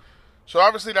 So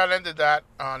obviously that ended that.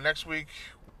 Next week,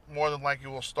 more than likely,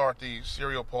 we'll start the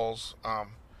serial polls. I'll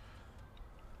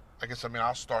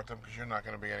start them because you're not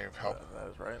going to be any of help. That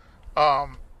is right.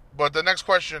 But the next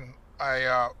question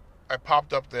I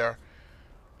popped up there,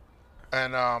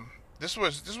 and this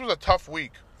was a tough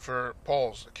week for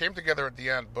polls. It came together at the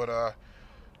end, but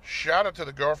shout out to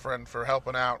the girlfriend for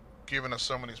helping out, giving us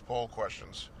some of these poll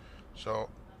questions. So,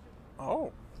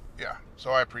 yeah, so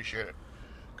I appreciate it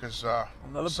because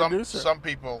producer, some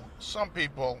people,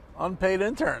 unpaid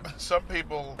intern, some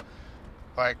people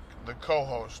like the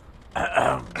co-host.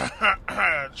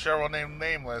 Cheryl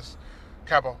nameless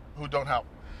Capo, who don't help.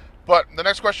 But the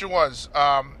next question was,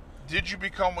 did you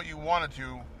become what you wanted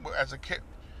to as a kid?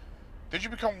 Did you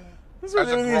become as a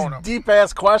grown-up? Deep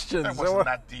ass questions. That wasn't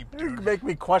that deep, dude. You make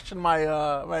me question my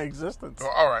my existence.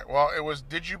 All right. Well, it was.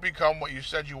 Did you become what you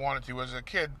said you wanted to as a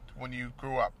kid when you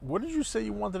grew up? What did you say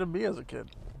you wanted to be as a kid?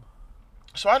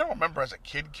 So I don't remember as a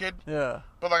kid. Yeah.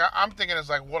 But like I'm thinking it's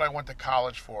like what I went to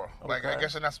college for. Like I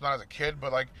guess that's not as a kid,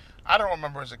 but like I don't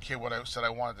remember as a kid what I said I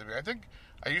wanted to be.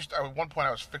 At one point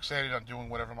I was fixated on doing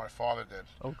whatever my father did.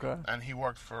 Okay. And he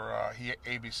worked for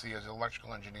ABC as an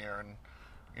electrical engineer, and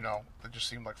it just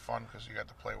seemed like fun because you got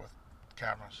to play with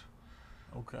cameras.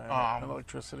 Okay. And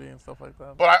electricity and stuff like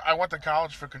that. But I went to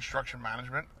college for construction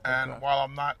management, and Okay. while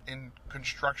I'm not in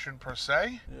construction per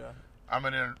se, Yeah. I'm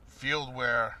in a field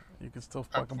where You can still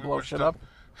fucking blow we're shit still- up.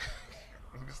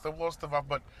 you can still blow stuff up.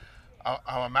 But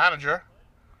I'm a manager.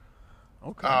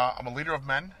 Okay. I'm a leader of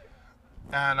men,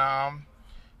 and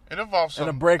it involves some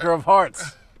And a breaker of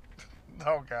hearts.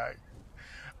 no guy,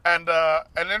 and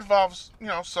it involves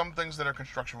some things that are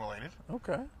construction related.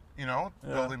 Okay.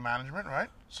 Building management, right?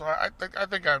 So I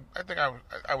think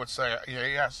I would say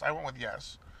yes. I went with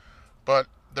yes, but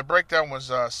the breakdown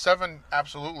was 7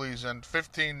 absolutelys and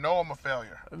 15 no. I'm a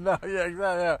failure. No, yeah,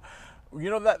 exactly. Yeah. You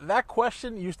know that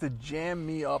question used to jam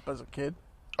me up as a kid.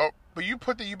 Oh, but you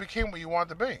put that you became what you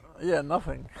wanted to be. Yeah,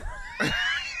 nothing.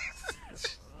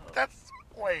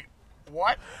 Wait,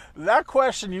 what? That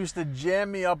question used to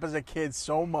jam me up as a kid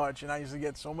so much, and I used to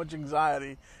get so much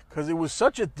anxiety because it was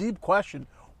such a deep question.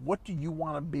 What do you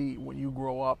want to be when you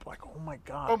grow up? Like, oh my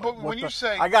God. Oh, but like, when you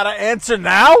say I got to answer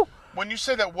now? when you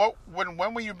say that,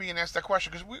 when were you being asked that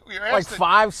question? Because we were Like asked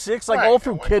 5, 6, like right, all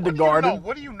through what kindergarten.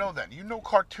 What do you know then? You know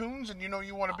cartoons, and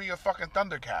you want to be a fucking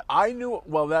Thundercat. I knew,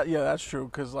 well, that's true,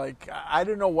 because, like, I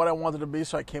didn't know what I wanted to be,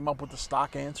 so I came up with the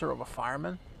stock answer of a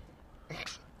fireman.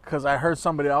 Because I heard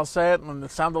somebody else say it, and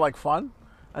it sounded like fun.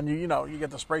 And, you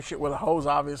get to spray shit with a hose,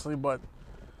 obviously, but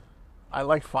I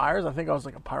like fires. I think I was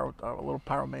like a little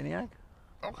pyromaniac.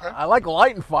 Okay. I like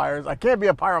lighting fires. I can't be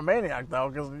a pyromaniac, though,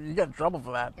 because you get in trouble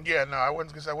for that. Yeah, no, I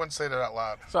wouldn't say that out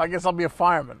loud. So I guess I'll be a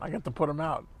fireman. I get to put them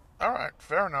out. All right,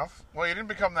 fair enough. Well, you didn't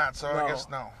become that, so No. I guess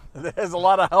no. There's a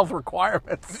lot of health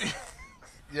requirements.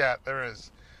 Yeah, there is.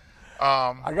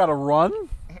 I got to run?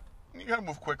 You got to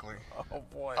move quickly. Oh,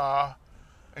 boy.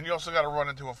 And you also got to run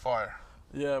into a fire.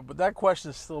 Yeah, but that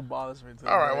question still bothers me, too.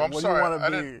 All right, well, I'm what sorry. do you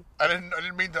want to be? I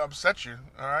didn't mean to upset you.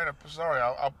 All right, I'm sorry.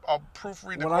 I'll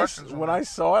proofread the When questions. I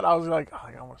saw it, I was like, oh,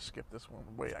 I want to skip this one.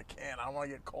 Wait, I can't. I don't want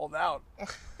to get called out.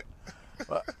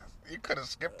 But, You could have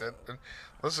skipped it.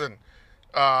 Listen,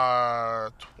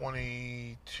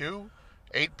 22,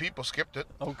 8 people skipped it.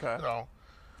 okay. So,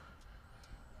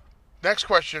 next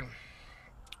question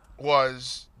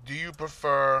was: do you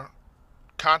prefer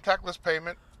contactless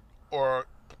payment or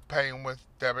paying with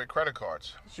debit credit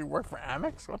cards? She work for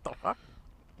Amex? What the fuck?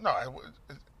 No,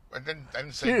 I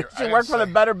didn't say. She worked for the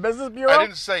Better Business Bureau? I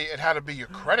didn't say it had to be your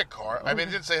credit card. I mean,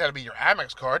 it didn't say it had to be your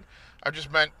Amex card. I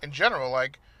just meant in general,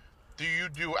 like, do you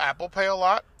do Apple Pay a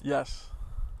lot? Yes.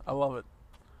 I love it.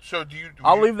 So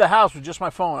I'll leave the house with just my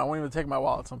phone. I won't even take my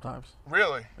wallet sometimes.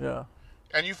 Really? Yeah.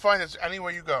 And you find it's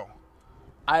anywhere you go?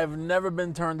 I've never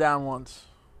been turned down once.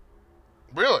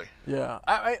 Really? Yeah.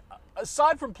 I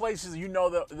aside from places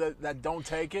that don't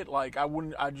take it, like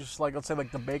let's say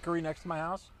like the bakery next to my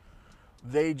house,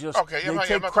 they just Okay, they I'm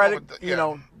take not credit, talking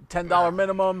about $10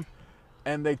 minimum,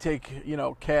 and they take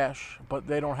cash, but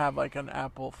they don't have like an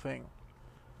Apple thing.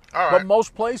 All right. But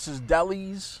most places,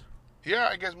 delis, Yeah,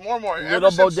 I guess more and more. little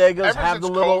bodegas have the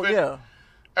little COVID,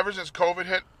 Ever since COVID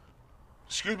hit,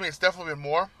 it's definitely been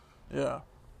more. yeah.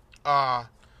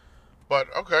 But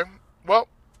okay. Well,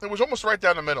 it was almost right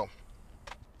down the middle.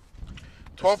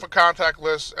 12 for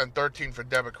contactless and 13 for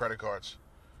debit credit cards.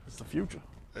 It's the future.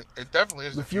 It definitely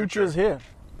is The future is here.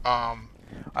 I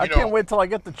you know, can't wait till I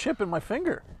get the chip in my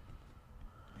finger.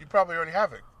 You probably already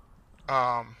have it.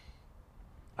 I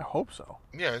hope so.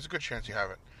 Yeah, there's a good chance you have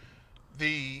it.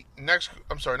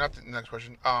 I'm sorry, not the next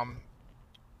question.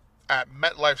 At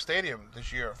MetLife Stadium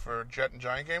this year for Jet and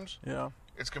Giant games, Yeah.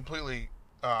 it's completely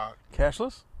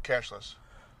Cashless? cashless.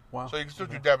 Wow. So you can still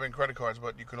do debit and credit cards,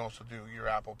 but you can also do your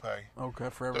Apple Pay. Okay,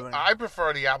 for everything. I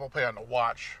prefer the Apple Pay on the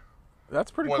watch That's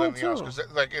pretty more cool than anything too. else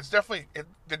because it's definitely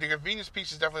the convenience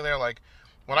piece is definitely there. Like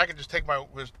when I can just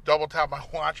double tap my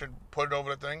watch and put it over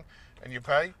the thing, and you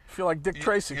pay. I feel like Dick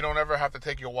Tracy. You don't ever have to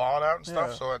take your wallet out and stuff,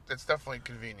 Yeah. so it's definitely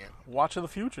convenient. Watch of the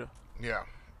future. Yeah.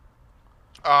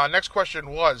 Next question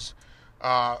was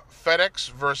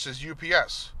FedEx versus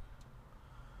UPS.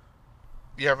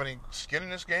 Do you have any skin in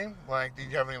this game? Like, do you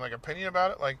have any opinion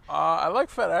about it? Like, I like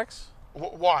FedEx,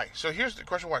 why? So here's the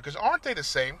question: why? Because aren't they the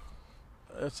same?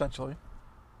 essentially.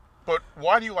 But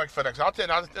why do you like FedEx?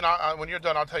 When you're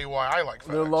done, I'll tell you why I like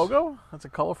FedEx. Their logo? That's a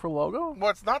colorful logo. Well,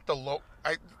 it's not the logo.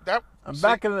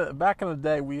 Back in the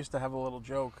day, we used to have a little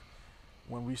joke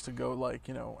when we used to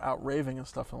go out raving and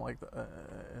stuff like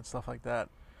that,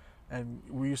 and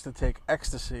we used to take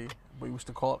ecstasy, but we used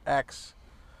to call it X,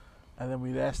 and then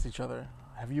we'd ask each other,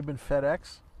 "Have you been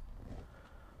FedEx?"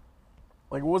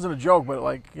 Like, it wasn't a joke, but,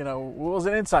 like, it was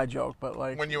an inside joke, but,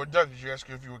 like... When you were done, did you ask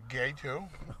if you were gay, too?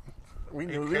 We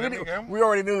kidding me, Kim? we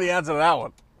already knew the answer to that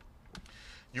one.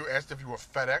 You asked if you were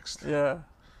FedExed? Yeah.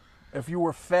 If you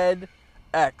were Fed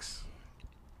X.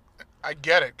 I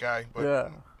get it, guy, but Yeah.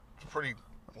 it's pretty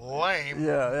lame.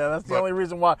 Yeah, that's the only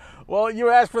reason why. Well, you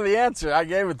asked for the answer. I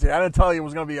gave it to you. I didn't tell you it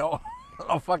was going to be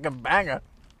a fucking banger.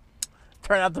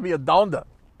 Turned out to be a donda.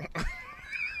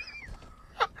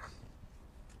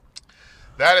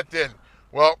 That it did.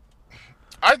 Well,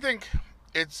 I think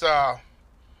it's,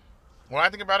 when I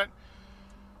think about it,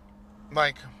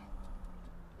 like,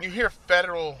 you hear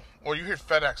Federal, or you hear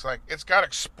FedEx, like, it's got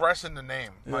Express in the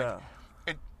name. Like,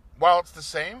 Yeah. While it's the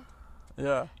same,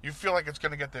 Yeah. you feel like it's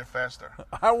going to get there faster.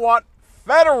 I want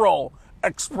Federal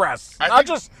Express, not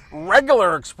just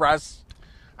regular Express.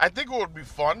 I think it would be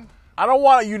fun. I don't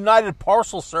want a United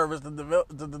Parcel Service to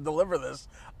deliver this.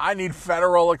 I need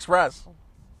Federal Express.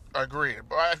 Agreed.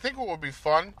 But I think it would be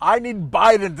fun. I need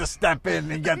Biden to step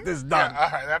in and get this done. Yeah, all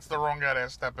right, that's the wrong guy to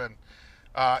step in.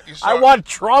 I want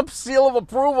Trump's seal of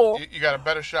approval You got a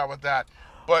better shot with that.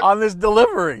 But on this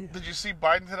delivery. did you see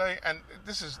Biden today? And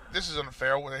this is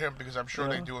unfair with him because I'm sure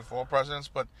they do it for all presidents.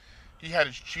 But he had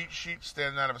his cheat sheet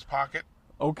standing out of his pocket.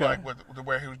 Okay. Like with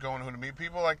where he was going, who to meet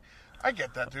people. Like, I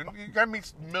get that, dude. You guy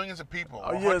meets millions of people,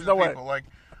 or yeah, hundreds no of way. people. Like,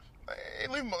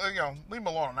 leave him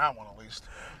alone on that one at least.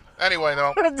 Anyway,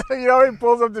 though, He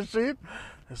pulls up the sheet.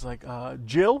 It's like,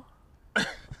 Jill,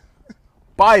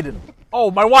 Biden. Oh,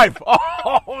 my wife.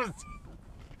 Oh,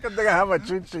 good thing I have my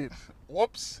cheat sheet.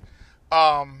 whoops.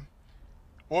 What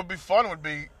would be fun would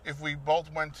be if we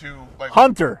both went to like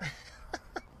Hunter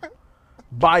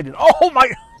Biden. Oh my.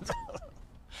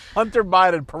 Hunter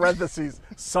Biden. Parentheses.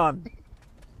 Son.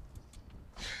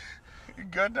 You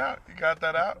good now? You got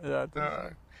that out? Yeah. I think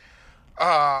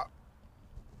so.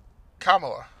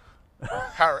 Kamala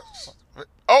Harris.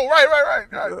 Oh, right.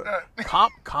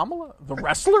 Kamala, the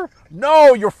wrestler?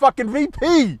 No, you're fucking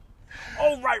VP.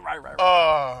 Oh, right.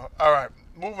 All right.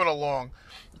 Moving along.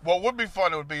 What would be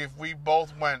fun would be if we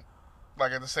both went,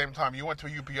 like, at the same time. You went to a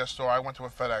UPS store. I went to a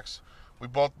FedEx. We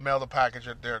both mailed a package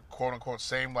at their quote-unquote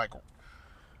same, like,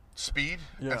 speed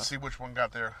Yeah. and see which one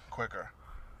got there quicker.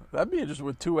 That'd be interesting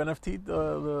with two NFT, the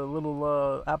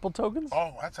little Apple tokens.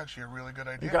 Oh, that's actually a really good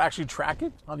idea. You could actually track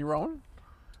it on your own.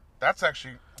 That's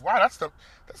actually wow. That's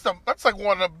like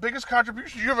one of the biggest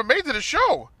contributions you ever made to the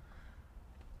show.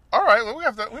 All right, well, we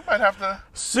might have to.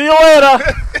 See you later.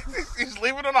 He's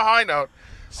leaving on a high note.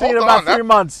 See you in about 3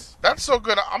 months. That's so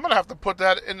good. I'm gonna have to put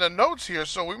that in the notes here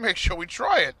so we make sure we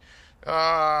try it.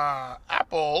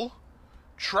 Apple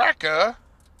tracker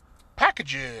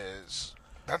packages.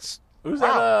 That's Who's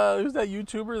wow. that? Who's that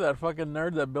YouTuber? That fucking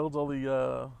nerd that builds all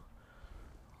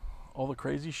the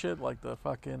crazy shit, like the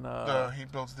fucking. He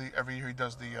builds every year. He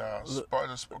does the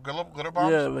glitter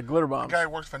bombs. Yeah, the glitter bombs. The guy who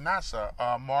works for NASA,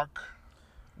 Mark.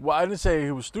 Well, I didn't say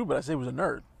he was stupid. I said he was a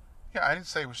nerd. Yeah, I didn't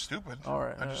say he was stupid. All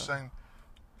right, I'm just saying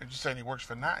he works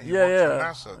for NASA. He Yeah.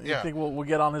 works for NASA. You think we'll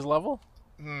get on his level?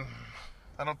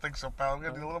 I don't think so, pal. We're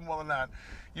gonna do a little more than that.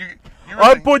 You I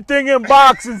really, put thing in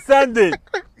box and send it.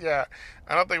 yeah,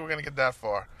 I don't think we're gonna get that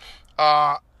far.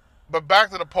 But back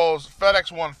to the polls.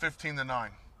 FedEx won 15-9.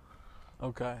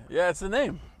 Okay. Yeah, it's the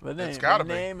name. The name. It's gotta the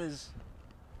be. name is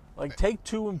like take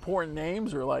two important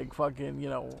names or like fucking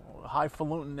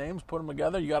highfalutin names, put them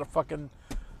together. You got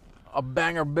a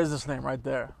banger business name right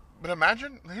there. But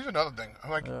imagine, here's another thing.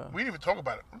 We didn't even talk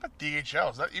about it. What about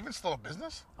DHL? Is that even still a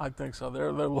business? I think so.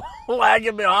 They're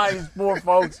lagging behind these poor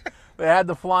folks. They had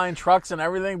the flying trucks and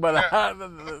everything, but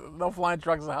no flying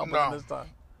trucks are helping them this time.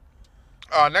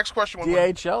 Next question.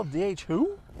 DHL? DH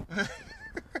who?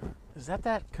 Is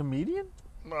that comedian?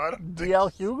 No, I don't think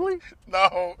DL Hughley?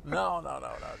 No. No,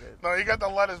 dude. No, you got the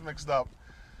letters mixed up.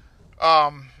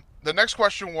 The next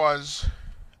question was,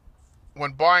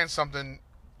 when buying something,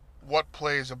 what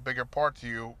plays a bigger part to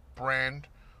you, brand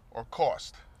or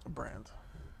cost? A brand.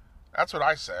 That's what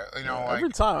I say. Every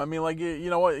time. I mean, like, you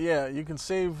know what? Yeah, you can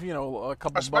save, a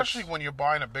couple especially bucks. when you're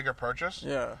buying a bigger purchase.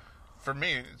 Yeah. For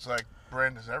me, it's like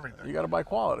brand is everything. You got to buy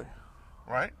quality.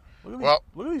 Right? Look at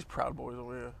these Proud Boys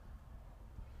over here.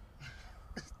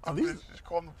 Are these? Just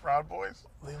call them the Proud Boys?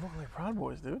 They look like Proud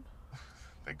Boys, dude.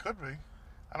 They could be.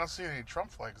 I don't see any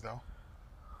Trump flags, though.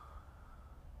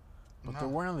 But they're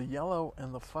wearing the yellow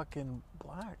and the fucking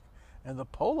black. And the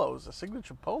polos, the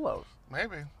signature polos.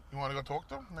 Maybe. You want to go talk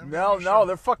to them? Maybe No,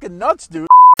 they're fucking nuts, dude.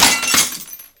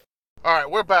 All right,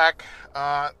 we're back.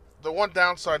 The one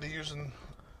downside to using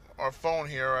our phone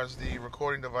here as the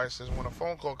recording device is when a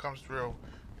phone call comes through,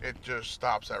 it just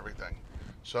stops everything.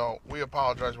 So we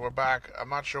apologize. We're back. I'm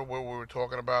not sure what we were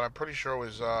talking about. I'm pretty sure it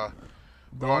was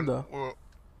Donda.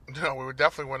 No, we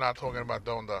definitely were not talking about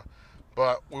Donda.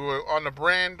 But we were on the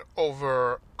brand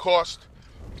over cost.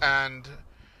 And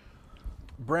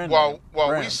Brand. while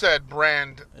brand. we said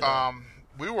brand, Yeah.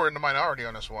 we were in the minority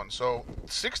on this one. So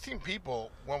 16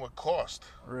 people went with cost.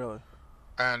 Really?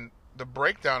 And the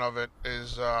breakdown of it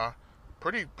is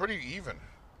pretty even.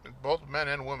 Both men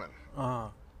and women. Uh-huh.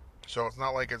 So it's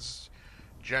not like it's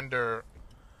gender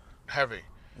heavy.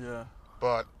 Yeah.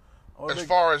 But Oh, as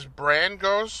far as brand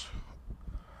goes,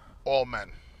 all men.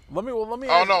 Let me Oh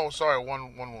ask, no, sorry,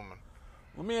 one woman.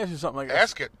 Let me ask you something. Like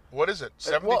Ask it. What is it?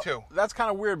 72. Well, that's kind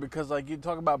of weird because like you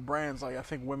talk about brands, like I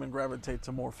think women gravitate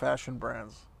to more fashion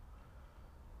brands.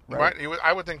 Right?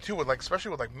 I would think too, with like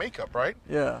especially with like makeup, right?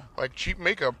 Yeah. Like cheap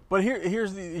makeup. But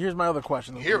here's my other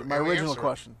question. My original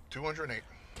question. 208.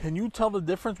 Can you tell the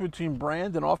difference between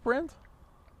brand and off-brand?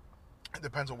 It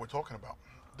depends what we're talking about.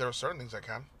 There are certain things I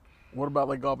can. What about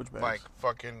like garbage bags? Like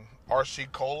fucking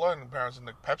RC Cola in comparison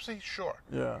to Pepsi, sure.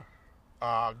 Yeah.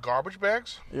 Garbage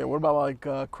bags? Yeah. What about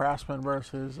like Craftsman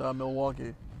versus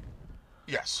Milwaukee?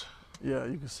 Yes. Yeah,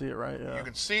 you can see it, right? Yeah. You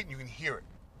can see it and you can hear it.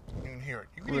 You can hear it.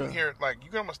 You can Yeah. even hear it, like, you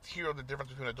can almost hear the difference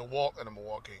between a DeWalt and a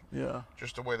Milwaukee. Yeah.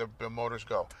 Just the way the motors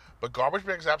go. But garbage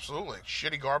bags, absolutely.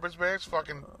 Shitty garbage bags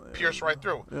fucking pierce right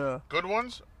through. Yeah. Good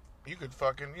ones, you could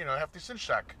fucking, hefty cinch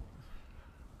sack.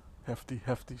 Hefty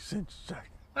cinch sack.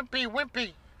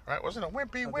 Wimpy. Right? Wasn't it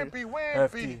wimpy?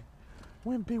 Hefty.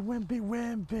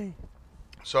 Wimpy.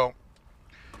 So,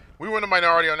 we were in the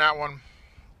minority on that one.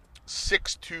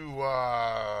 6 to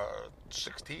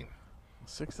 16.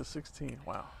 6 to 16.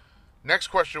 Wow. Next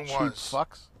question Cheap was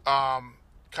fucks.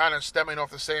 kind of stemming off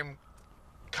the same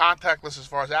contactless as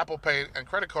far as Apple Pay and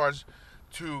credit cards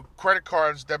to credit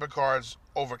cards, debit cards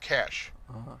over cash.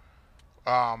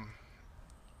 Uh-huh.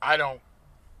 I don't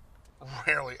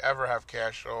rarely ever have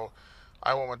cash, so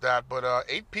I went with that. But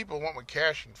 8 people went with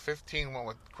cash and 15 went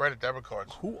with credit debit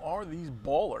cards. Who are these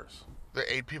ballers?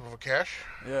 The 8 people for cash.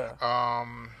 Yeah.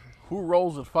 Who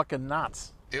rolls with fucking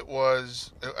knots? It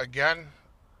was, again,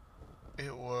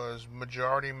 it was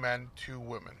majority men, 2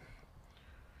 women.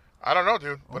 I don't know,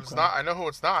 dude, but it's not. I know who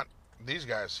it's not. These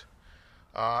guys.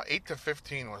 8 to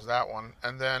 15 was that one.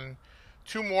 And then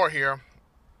 2 more here.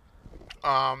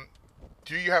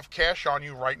 Do you have cash on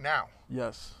you right now?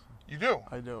 Yes. You do?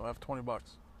 I do. I have $20.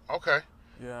 Okay.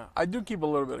 Yeah. I do keep a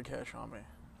little bit of cash on me.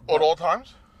 At all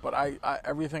times? But I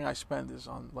everything I spend is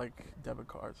on like debit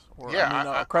cards or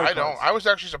Yeah, credit I don't. cards. I was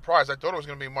actually surprised. I thought it was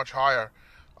going to be much higher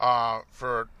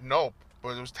for Nope, but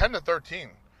it was 10 to 13. It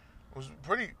was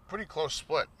pretty close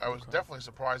split. I was definitely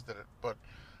surprised at it, but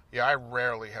yeah, I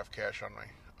rarely have cash on me.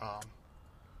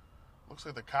 Looks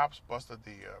like the cops busted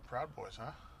the Proud Boys,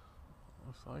 huh?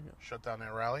 Looks like it. Shut down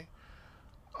their rally.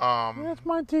 That's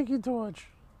my tiki torch.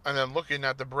 And then looking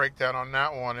at the breakdown on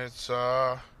that one, it's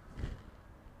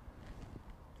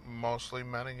mostly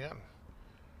men again.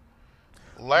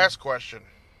 Last question.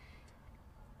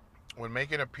 When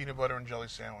making a peanut butter and jelly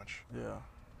sandwich, Yeah.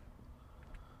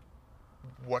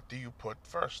 what do you put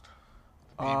first?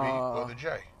 The PB or the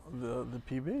J? The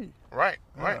PB. Right.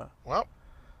 Yeah. Well,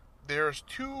 there's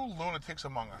 2 lunatics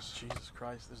among us. Jesus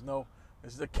Christ!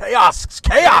 There's the chaos. It's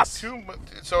chaos.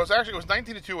 So it was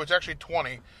 19 to 2. It's actually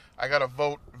 20. I got a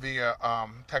vote via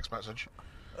text message.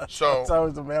 So It's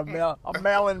always a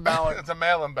mail-in ballot. It's a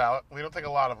mail-in ballot. We don't take a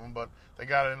lot of them, but they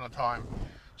got it in on time.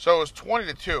 So it was 20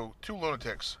 to 2. 2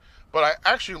 lunatics. But I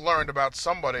actually learned about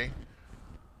somebody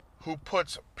who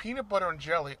puts peanut butter and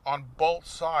jelly on both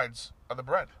sides of the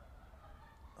bread.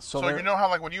 So you know how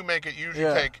like when you make it, you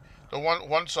usually take the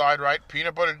one side, right?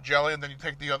 Peanut butter and jelly, and then you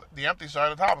take the empty side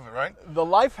on top of it, right? The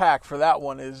life hack for that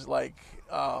one is like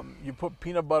you put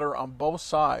peanut butter on both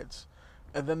sides,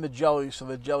 and then the jelly, so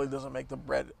the jelly doesn't make the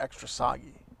bread extra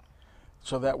soggy.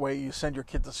 So that way you send your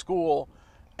kid to school,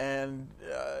 and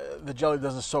the jelly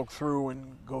doesn't soak through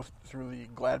and go through the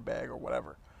Glad bag or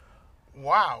whatever.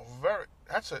 Wow,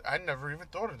 I never even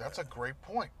thought of it. That's a great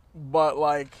point. But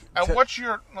like, and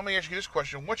let me ask you this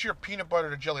question. What's your peanut butter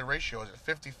to jelly ratio? Is it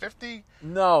 50-50?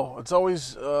 No, it's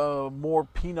always more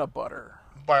peanut butter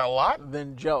By a lot?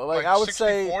 than jelly. Like I would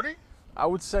 60-40? I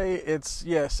would say it's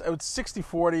 60-40,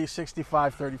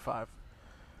 65-35.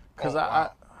 Because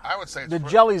I would say it's the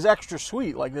jelly's extra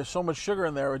sweet. Like there's so much sugar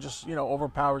in there, it just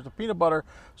overpowers the peanut butter.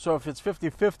 So if it's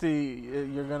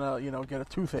 50-50, you're gonna get a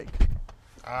toothache.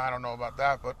 I don't know about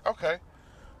that, but okay.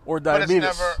 Or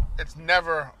diabetes. But it's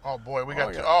never. Oh boy, we got.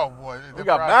 We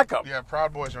got backup. Yeah,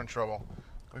 Proud Boys are in trouble.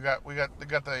 We got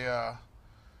the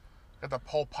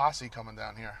whole posse coming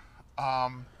down here.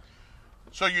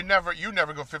 So you never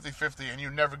go 50-50, and you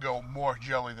never go more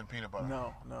jelly than peanut butter.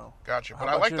 No. Gotcha. How But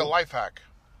I about like you? the life hack.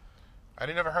 I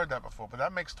never heard that before, but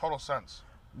that makes total sense.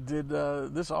 Did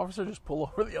this officer just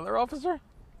pull over the other officer?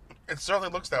 It certainly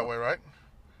looks that way, right?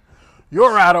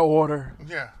 You're out of order.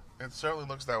 Yeah, it certainly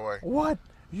looks that way. What?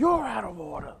 You're out of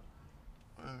order.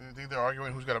 I think they're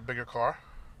arguing who's got a bigger car.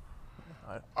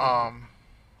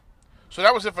 So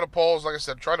that was it for the polls. Like I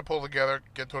said, try to pull together,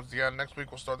 get towards the end. Next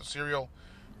week we'll start the serial,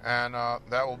 and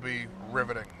that will be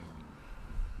riveting.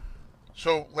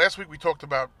 So last week we talked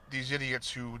about these idiots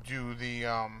who do the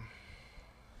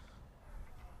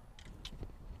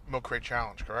milk crate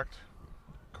challenge, correct?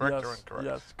 Correct or incorrect?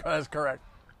 Yes, that's correct.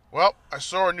 Well, I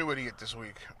saw a new idiot this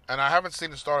week, and I haven't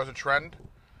seen it start as a trend,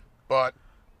 but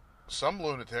some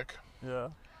lunatic. Yeah.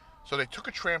 So they took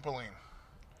a trampoline,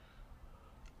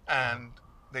 and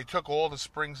they took all the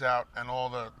springs out and all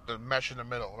the mesh in the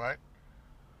middle, right?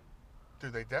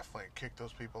 Dude, they definitely kicked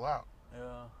those people out.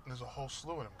 Yeah. There's a whole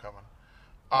slew of them coming.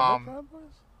 Are they Proud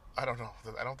Boys? I don't know.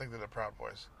 I don't think they're the Proud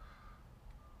Boys.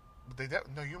 But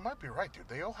no, you might be right, dude.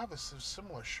 They all have a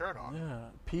similar shirt on. Yeah.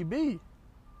 PB.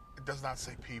 It does not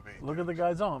say PB. Look at the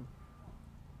guy's arm.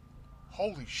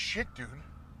 Holy shit, dude.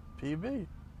 PB.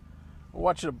 We're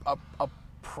watching a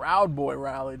Proud Boy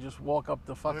rally just walk up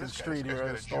the fucking street here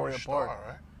at Astoria Park. Star,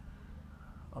 right?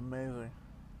 Amazing.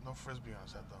 No Frisbee on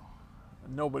his head, though.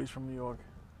 Nobody's from New York.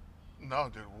 No,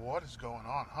 dude. What is going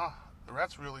on, huh?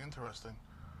 That's really interesting.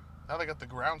 Now they got the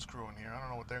grounds crew in here. I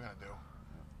don't know what they're going to do.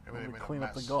 Maybe they made clean a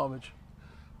up the mess. garbage.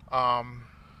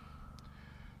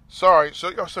 Sorry. So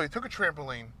he took a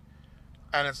trampoline,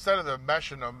 and instead of the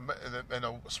mesh and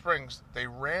the springs, they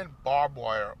ran barbed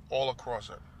wire all across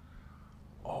it.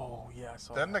 Oh, yeah, I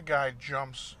saw Then that. the guy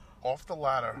jumps off the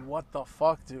ladder. What the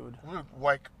fuck, dude?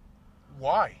 Like,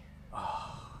 why?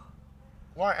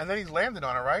 Why? And then he's landed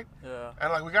on it, right? Yeah.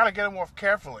 And we got to get him off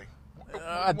carefully.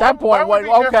 At that point, would we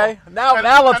be okay. careful?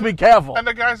 Now let's be careful. And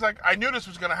the guy's like, I knew this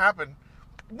was going to happen.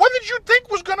 What did you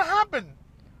think was going to happen?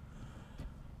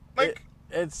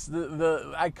 It's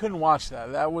the I couldn't watch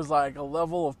that. That was like a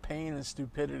level of pain and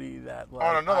stupidity that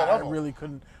on another level. I really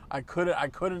couldn't. I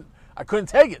couldn't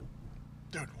take it.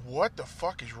 Dude, what the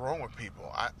fuck is wrong with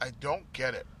people? I don't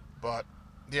get it. But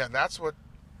yeah, that's what.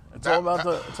 It's all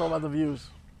about the views.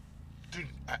 Dude,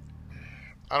 I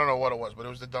don't know what it was, but it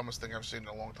was the dumbest thing I've seen in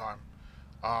a long time.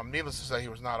 Needless to say, he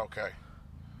was not okay.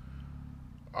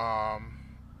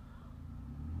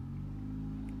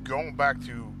 Going back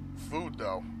to food,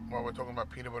 though, while we're talking about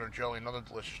peanut butter and jelly and other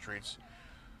delicious treats,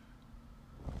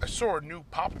 I saw a new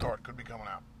Pop-Tart could be coming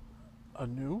out. A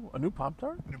new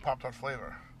Pop-Tart? New Pop-Tart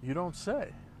flavor. You don't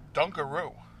say.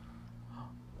 Dunkaroo.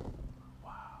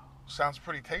 Wow. Sounds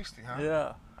pretty tasty, huh?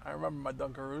 Yeah, I remember my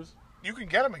Dunkaroos. You can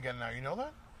get them again now. You know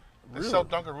that? They Really? sell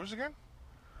Dunkaroos again?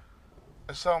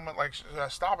 They sell them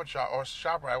at Stop and Shop or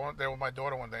ShopRite. I went there with my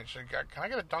daughter one day and she said, "Can I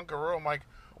get a Dunkaroo?" I'm like,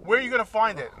 "Where are you going to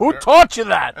find it?" Who taught you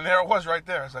that? And there it was right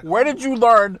there. I was like, Where did you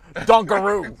learn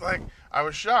Dunkaroo? Like, I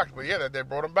was shocked, but yeah, they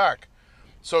brought them back.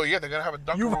 So yeah, they're going to have a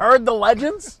Dunkaroo. You've heard the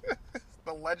legends?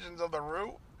 The legends of the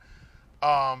Roo.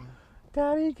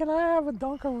 Daddy, can I have a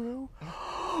Dunkaroo?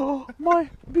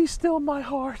 Be still my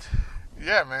heart.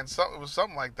 Yeah, man, it was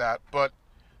something like that. But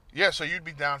yeah, so you'd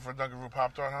be down for a Dunkaroo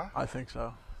Pop-Tart, huh? I think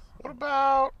so. What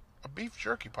about a beef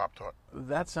jerky Pop-Tart?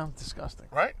 That sounds disgusting.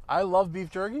 Right? I love beef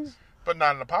jerkies. But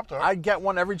not in a Pop-Tart. I get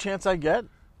one every chance I get.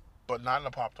 But not in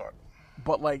a Pop-Tart.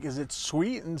 But like, is it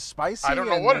sweet and spicy? I don't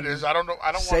know what it is. I don't know.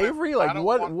 I don't savory. Want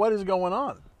What is going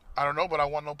on? I don't know, but I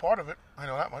want no part of it. I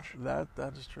know that much. That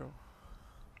is true.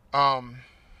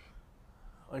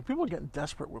 Like, people are getting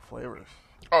desperate with flavors.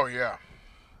 Oh yeah.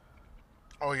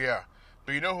 Oh yeah.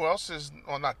 But you know who else is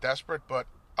not desperate, but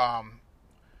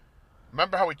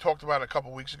remember how we talked about it a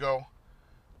couple weeks ago?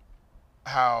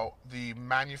 How the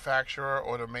manufacturer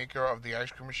or the maker of the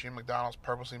ice cream machine, McDonald's,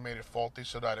 purposely made it faulty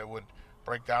so that it would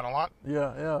break down a lot?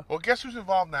 Yeah. Well, guess who's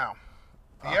involved now?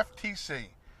 The FTC,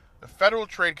 the Federal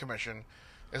Trade Commission,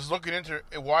 is looking into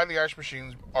why the ice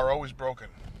machines are always broken.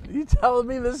 Are you telling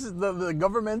me this is the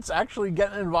government's actually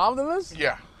getting involved in this?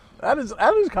 Yeah. That is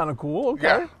kind of cool. Okay.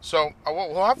 Yeah. So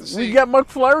we'll have to see. We get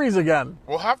McFlurries again.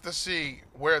 We'll have to see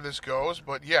where this goes,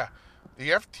 but yeah, the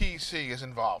FTC is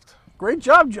involved. Great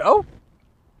job, Joe.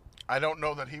 I don't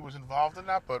know that he was involved in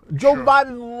that, but Joe sure.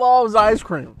 Biden loves ice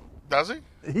cream. Does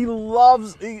he? He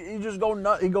loves. He just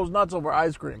he goes nuts over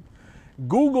ice cream.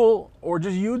 Google or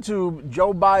just YouTube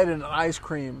Joe Biden ice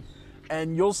cream,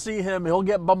 and you'll see him. He'll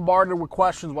get bombarded with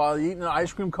questions while he's eating an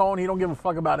ice cream cone. He don't give a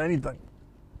fuck about anything.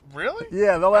 Really?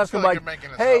 Yeah, they'll ask him like, you're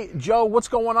making this "Hey, up. Joe, what's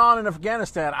going on in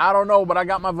Afghanistan?" I don't know, but I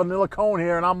got my vanilla cone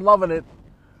here, and I'm loving it.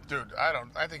 Dude,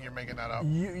 I think you're making that up.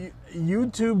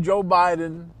 YouTube Joe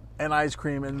Biden and ice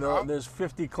cream, and there's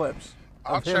 50 clips.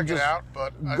 I'll of him check it just out,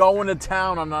 but going to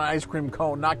town on an ice cream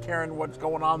cone, not caring what's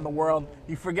going on in the world.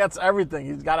 He forgets everything.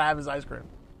 He's got to have his ice cream.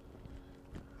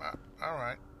 All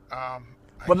right.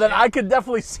 But then I could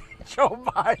definitely see Joe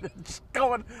Biden just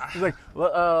going. He's like,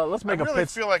 let's make I a really pit.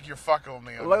 feel like you're fucking with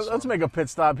me on this Let's one. make a pit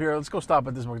stop here. Let's go stop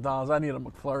at this McDonald's. I need a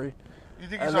McFlurry. You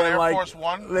think he's And on then, Air like, Force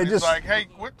One? they He's just- like, hey,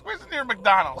 where's the near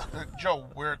McDonald's? Joe,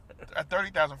 we're at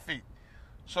 30,000 feet.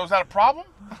 So is that a problem?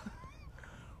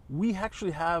 We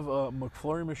actually have a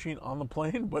McFlurry machine on the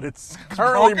plane, but it's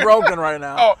currently broken right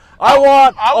now. Oh, I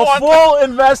want I a want full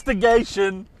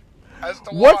investigation. As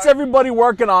to What's why. everybody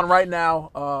working on right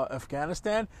now?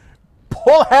 Afghanistan?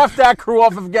 Pull half that crew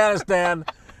off Afghanistan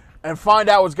and find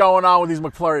out what's going on with these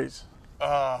McFlurries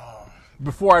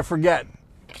before I forget.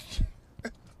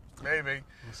 Maybe.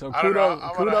 So I don't know. kudos,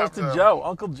 I'm gonna kudos have to to- Joe,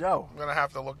 Uncle Joe. I'm going to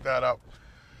have to look that up.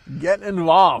 Getting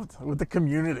involved with the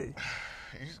community.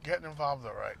 He's getting involved,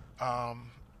 all right.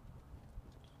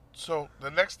 So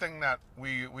the next thing that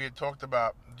we had talked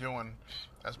about doing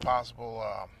as possible,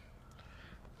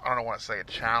 I don't want to say a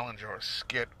challenge or a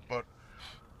skit, but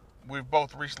we've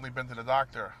both recently been to the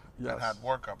doctor Yes. and had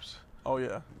workups, Oh,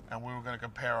 yeah. and we were going to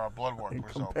compare our blood work And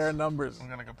results. compare numbers. We're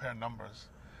going to compare numbers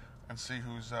and see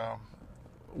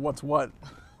What's what?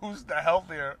 who's the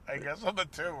healthier, I guess, of the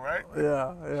two, right?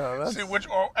 Yeah. That's, See which,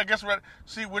 or I guess,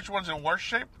 see which one's in worse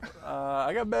shape.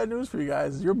 I got bad news for you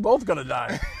guys. You're both going to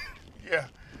die Yeah.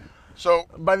 So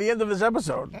by the end of this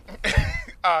episode.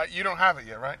 you don't have it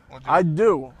yet, right? We'll do I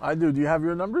do. Do you have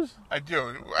your numbers? I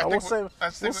do. We'll save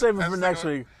it for next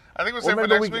week. I think we'll Or save it for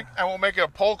maybe next week, and we'll make it a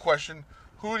poll question.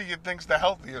 Who do you think's the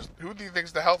healthiest? Who do you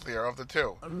think's the healthier of the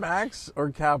two? Max or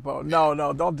Capo? No,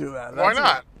 don't do that. Why That's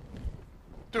not?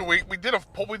 Dude, we did a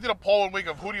poll in week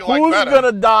of who do you it. like Who's better?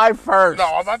 gonna die first? No,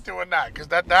 I'm not doing that because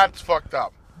that's fucked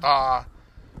up.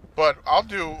 But I'll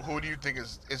do who do you think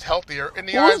is healthier in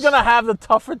the eyes Who's gonna have the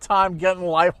tougher time getting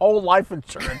whole life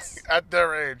insurance? at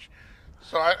their age?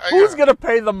 So Who's yeah. gonna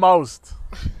pay the most?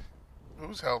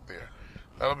 Who's healthier?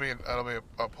 That'll be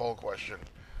a poll question.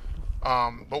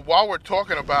 But while we're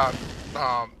talking about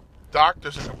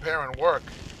doctors and comparing work,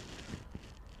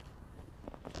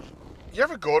 you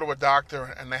ever go to a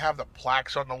doctor and they have the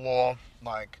plaques on the wall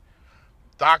like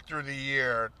Doctor of the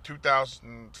Year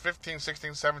 2015,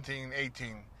 16, 17,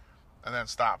 18, and then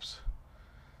stops?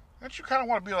 Don't you kind of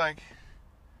want to be like,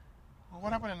 well,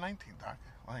 what happened in 19, doc?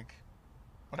 Like,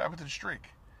 what happened to the streak?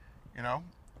 You know,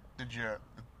 did you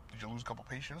lose a couple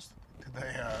patients? Did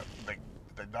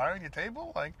they die on your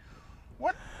table? Like,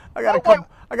 what? I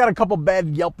got a couple bad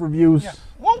Yelp reviews. Yeah.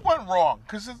 What went wrong?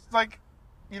 Because it's like,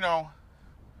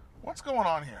 what's going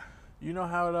on here? You know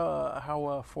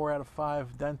how 4 out of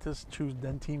 5 dentists choose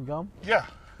Dentyne gum? Yeah.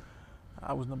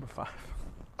 I was number 5.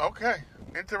 Okay.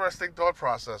 Interesting thought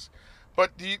process.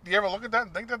 But do you ever look at that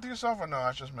and think that to yourself, or no?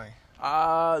 That's just me.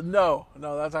 No,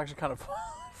 that's actually kind of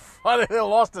funny. They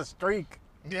lost a streak.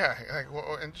 Yeah. Like,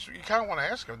 well, and you kind of want to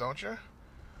ask him, don't you?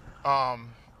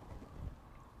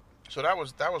 So that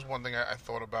was one thing I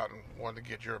thought about and wanted to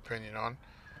get your opinion on.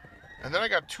 And then I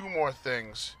got two more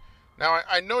things. Now,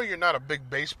 I know you're not a big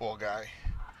baseball guy,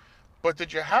 but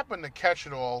did you happen to catch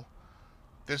it all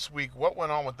this week? What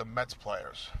went on with the Mets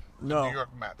players? No. The New York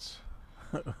Mets.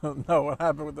 No, what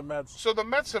happened with the Mets? So the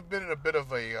Mets have been in a bit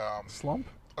of a Slump?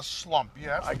 slump. Yeah,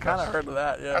 that's I the kind of best- heard of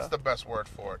that, yeah. That's the best word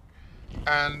for it.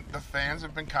 And the fans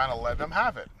have been kind of letting them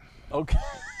have it. Okay.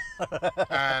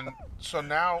 And so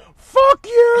now, Fuck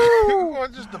you! well,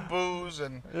 just the booze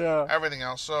and Yeah. everything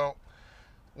else. So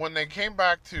when they came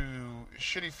back to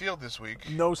Shitty Field this week,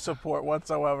 No support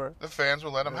whatsoever. the fans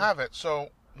would let them have it. So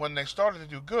when they started to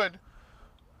do good,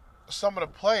 some of the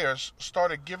players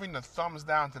started giving the thumbs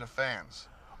down to the fans.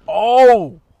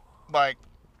 Oh! Like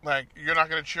you're not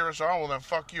going to cheer us on? Well, then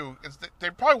fuck you.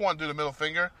 They probably want to do the middle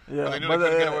finger, Yeah, but they knew but they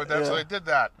couldn't they- get away with that, so yeah. they did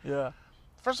that. Yeah.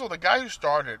 First of all, the guy who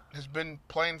started has been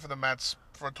playing for the Mets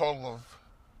for a total of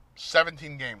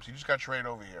 17 games. He just got traded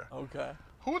over here. Okay.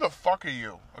 Who the fuck are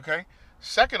you? Okay?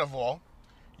 Second of all,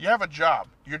 you have a job.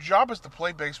 Your job is to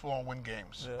play baseball and win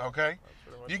games. Yeah, Okay?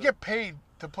 You get paid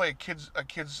to play a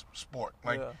kid's sport.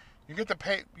 Like Yeah. you get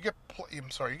paid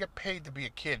to be a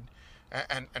kid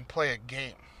and play a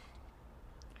game.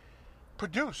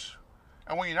 Produce.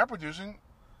 And when you're not producing,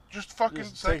 just fucking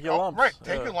Just say, take your lumps. right,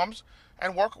 take Yeah. your lumps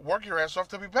and work your ass off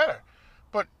to be better.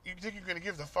 But you think you're going to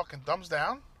give the fucking thumbs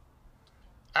down?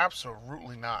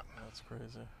 Absolutely not. That's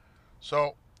crazy.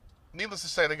 So, needless to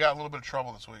say, they got a little bit of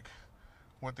trouble this week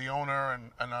with the owner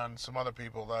and on some other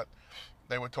people that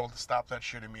they were told to stop that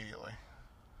shit immediately.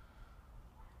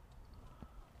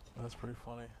 That's pretty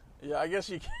funny. Yeah, I guess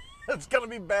you it's gonna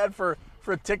be bad for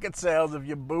ticket sales if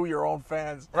you boo your own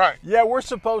fans. Right. Yeah, we're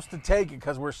supposed to take it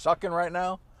because we're sucking right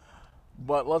now,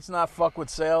 but let's not fuck with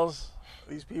sales.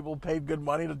 These people paid good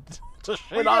money to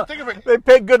shit on. They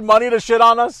paid good money to shit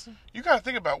on us. You got to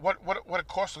think about what it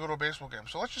costs to go to a baseball game.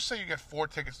 So let's just say you get 4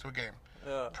 tickets to a game.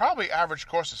 Yeah. Probably average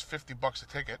cost is $50 a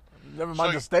ticket. Never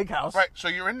mind the steakhouse. Right. So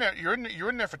you're in there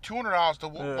for $200 to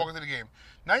walk into the game.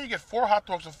 Now you get 4 hot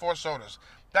dogs and 4 sodas.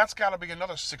 That's got to be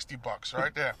another $60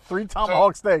 right there. 3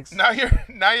 tomahawk steaks. Now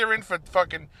you're in for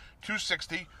fucking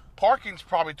 $260. Parking's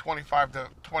probably $25 to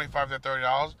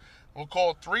 $30. We'll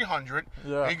call it $300.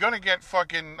 Yeah. You're gonna get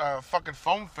fucking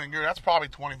foam finger. That's probably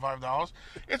 $25.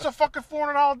 It's a fucking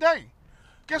 $400 day.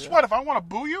 Guess what? If I want to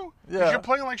boo you because you're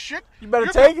playing like shit, you better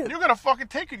take it. You're gonna fucking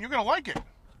take it. You're gonna like it.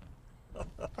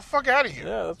 The fuck out of here.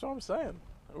 Yeah, that's what I'm saying.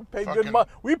 We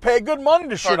pay good money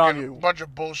to shit on you. Bunch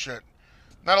of bullshit.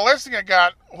 Now the last thing I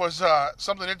got was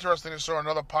something interesting I saw on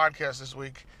another podcast this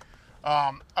week.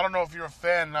 I don't know if you're a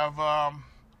fan of,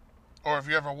 or if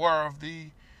you ever were of the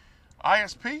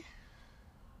ISP.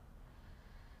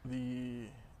 The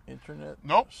internet.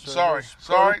 Nope. Sorry.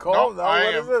 Protocol? Nope.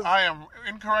 I am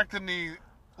incorrect in the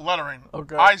lettering.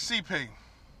 Okay. ICP.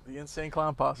 The Insane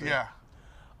Clown Posse. Yeah.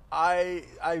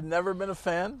 I've never been a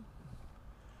fan,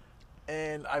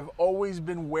 and I've always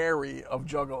been wary of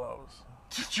juggalos.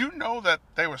 Did you know that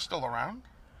they were still around?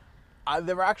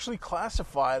 They were actually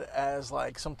classified as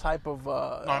like some type of.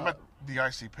 No, I meant the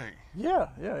ICP. Yeah.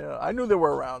 I knew they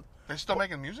were around. They still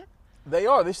making music? They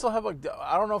are. They still have like.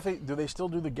 I don't know if they still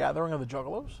do the Gathering of the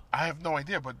Juggalos? I have no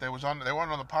idea, but they weren't on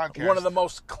the podcast. One of the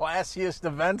most classiest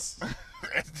events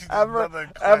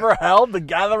ever held, the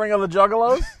Gathering of the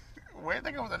Juggalos. Where did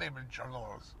they go with the name of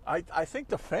Juggalos? I think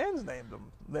the fans named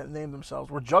them. They named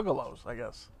themselves. We're Juggalos, I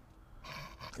guess.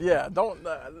 Yeah, don't.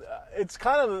 It's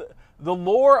kind of the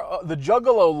lore. The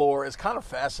Juggalo lore is kind of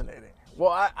fascinating.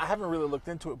 Well, I haven't really looked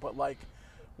into it, but like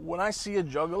when I see a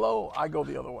Juggalo, I go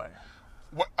the other way.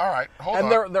 What? All right, hold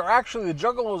on. And they're actually, the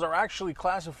Juggalos are actually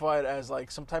classified as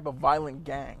like some type of violent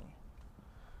gang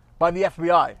by the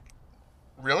FBI.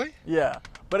 Really? Yeah,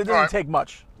 but it doesn't take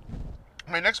much.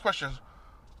 My next question is,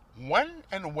 when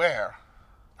and where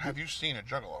have you seen a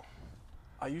Juggalo?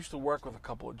 I used to work with a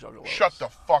couple of Juggalos. Shut the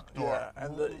fuck door. Yeah,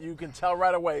 and you can tell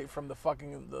right away from the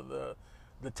fucking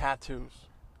the tattoos.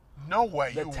 No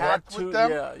way. You worked with them?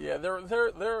 Yeah.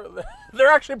 They're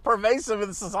actually pervasive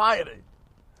in society.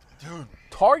 Dude.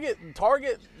 Target.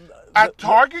 At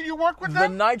Target, you work with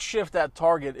them? The night shift at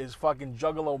Target is fucking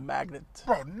Juggalo magnet.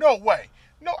 Bro, no way.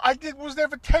 No, was there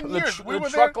for 10 years. The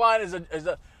truck line is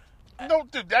a. No,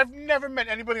 dude, I've never met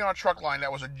anybody on a truck line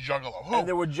that was a Juggalo. Who? And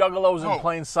there were Juggalos in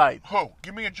plain sight. Who?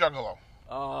 Give me a Juggalo.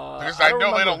 Because I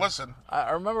know they don't listen.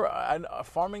 I remember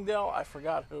Farmingdale. I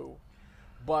forgot who,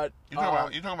 but you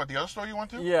talking about the other store you went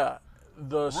to? Yeah,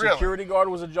 the security guard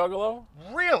was a Juggalo.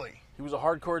 Really? He was a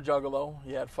hardcore Juggalo.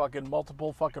 He had fucking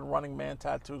multiple fucking Running Man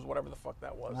tattoos, whatever the fuck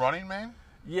that was. Running Man?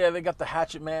 Yeah, they got the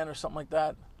Hatchet Man or something like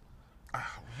that.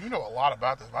 You know a lot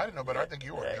about this. If I didn't know better, I think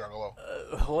you were a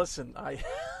Juggalo. Listen,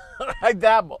 I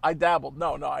dabbled.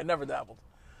 No, I never dabbled.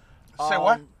 Say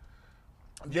what?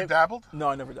 You dabbled? No,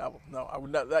 I never dabbled. No, I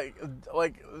would not.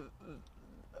 Like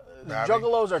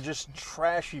Juggalos are just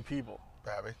trashy people.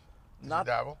 Babby, did you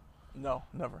dabble? No,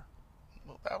 never.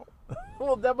 Little dabble?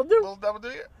 Little dabble do? Little dabble do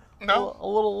you? No? A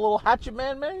little Hatchet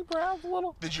Man, maybe, perhaps, a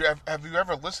little. Did you have you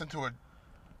ever listened to an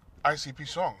ICP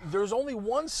song? There's only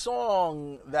one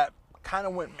song that kind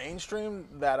of went mainstream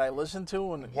that I listened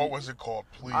to, and what was it called?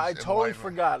 Please, I totally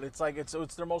forgot. It's like it's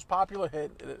their most popular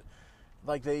hit.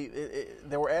 Like they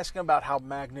were asking about how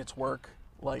magnets work.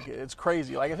 Like it's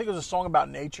crazy. Like I think it was a song about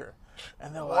nature,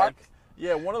 and they're like,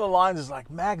 yeah, one of the lines is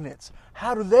like, magnets,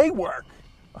 how do they work?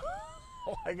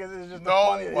 Like it's just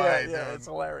no way, yeah, it's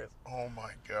hilarious. Oh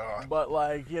my god! But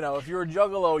like if you're a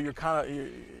Juggalo,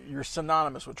 you're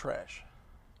synonymous with trash.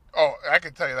 Oh, I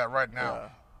can tell you that right now. Yeah.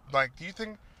 Like, do you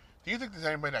think there's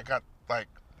anybody that got like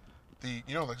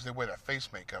like they wear that face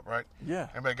makeup, right? Yeah.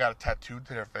 Anybody got a tattoo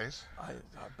to their face? I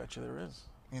bet you there is.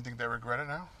 You think they regret it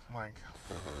now? Like,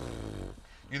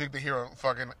 you think they hear a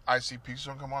fucking ICP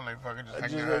song come on, they fucking just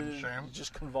hang their head in shame?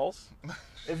 Just convulse.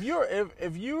 If you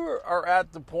are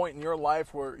at the point in your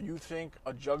life where you think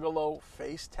a Juggalo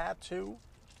face tattoo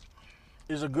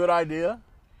is a good idea,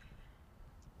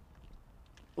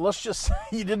 let's just say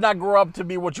you did not grow up to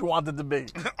be what you wanted to be.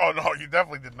 Oh no, you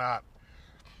definitely did not.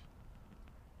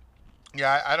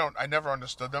 Yeah, I never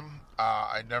understood them.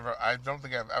 I don't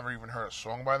think I've ever even heard a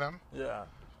song by them. Yeah.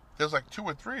 There's like 2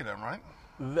 or 3 of them, right?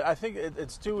 I think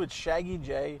it's 2. It's Shaggy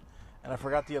J, and I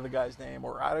forgot the other guy's name,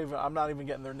 or I'm not even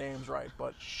getting their names right,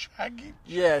 but Shaggy.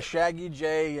 yeah, Shaggy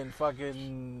J and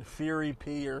fucking Fury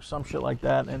P or some shit like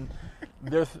that. And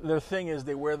their thing is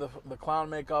they wear the clown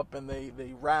makeup and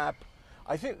they rap.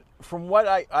 I think from what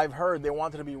I've heard, they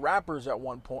wanted to be rappers at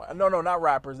one point. No, not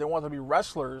rappers. They wanted to be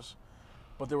wrestlers,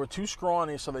 but they were too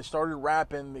scrawny, so they started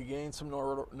rapping. They gained some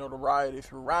notoriety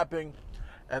through rapping,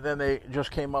 and then they just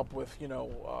came up with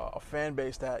a fan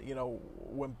base that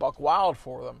went buck wild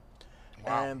for them.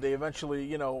 Wow. And they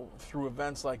eventually, through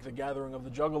events like the Gathering of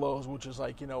the Juggalos, which is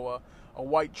like, a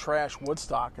white trash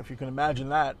Woodstock, if you can imagine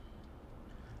that.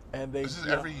 And they. This is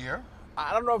every year?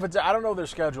 I don't know their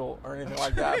schedule or anything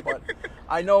like that, but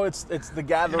I know it's the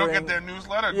Gathering. You don't get their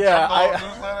newsletter? Yeah,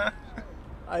 newsletter?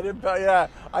 I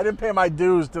didn't pay my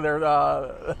dues to their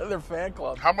fan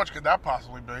club. How much could that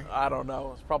possibly be? I don't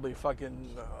know. It's probably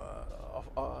fucking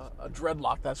a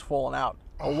dreadlock that's fallen out.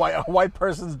 A white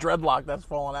person's dreadlock that's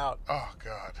fallen out. Oh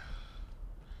God.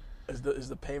 Is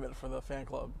the payment for the fan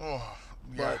club? Oh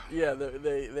yeah. But yeah,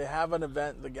 they have an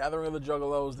event, the Gathering of the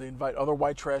Juggalos. They invite other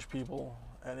white trash people,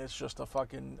 and it's just a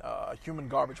fucking human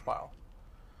garbage pile.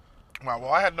 Wow.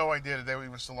 Well, I had no idea that they were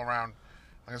even still around.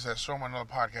 Like I said, I saw them on another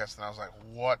podcast, and I was like,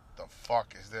 "What the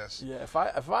fuck is this?" Yeah. If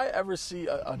I ever see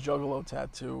a Juggalo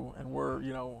tattoo, and we're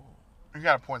you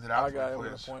gotta point it out. I'm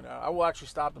gonna point out. I will actually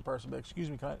stop the person. But excuse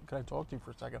me, can I talk to you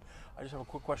for a second? I just have a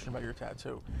quick question about your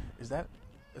tattoo. Is that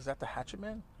the Hatchet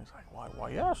Man? He's like, why?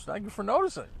 Yes. Thank you for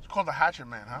noticing. It's called the Hatchet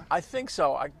Man, huh? I think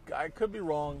so. I could be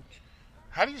wrong.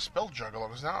 How do you spell Juggalo?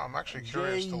 Because now I'm actually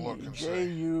curious to look and see.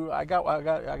 J-U. I got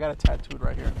it tattooed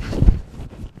right here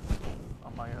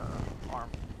on my arm.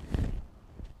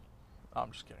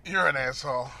 I'm just kidding. You're an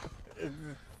asshole.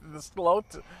 The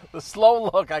slow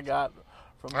look I got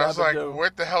from. I was like,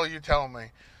 what the hell are you telling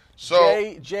me? So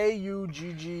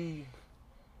Juggollo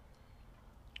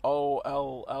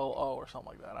or something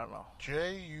like that. I don't know.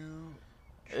 J-U.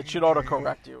 It should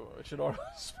autocorrect you. It should auto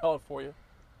spell it for you.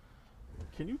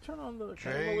 Can you turn on the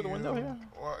camera with the window here?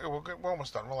 Well, we're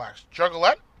almost done. Relax.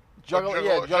 Juggalette?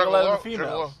 Juggalette of the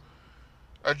females.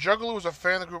 A Juggalo is a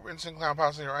fan of the group Insane Clown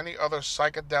Posse or any other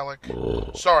psychopathic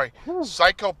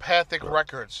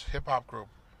records hip-hop group.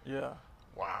 Yeah.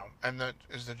 Wow. And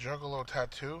is the Juggalo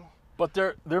tattoo? But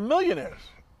they're millionaires.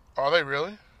 Are they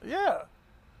really? Yeah.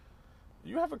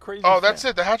 You have a crazy that's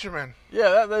it. The Hatchet Man.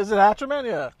 Yeah, is it Hatchet Man?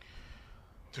 Yeah.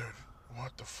 Dude,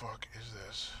 what the fuck is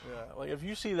this? Yeah, like if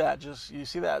you see that, you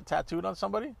see that tattooed on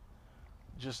somebody,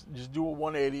 just do a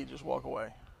 180, just walk away.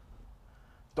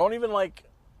 Don't even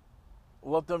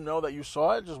let them know that you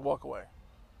saw it. Just walk away.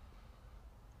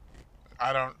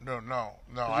 I don't know.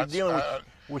 No. You're dealing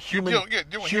with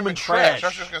human trash. I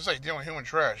was just gonna say dealing with human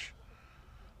trash.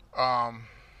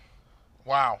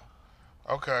 Wow.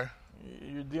 Okay.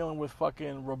 You're dealing with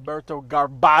fucking Roberto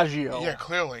Garbaggio. Yeah,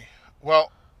 clearly.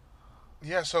 Well,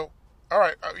 yeah. So, all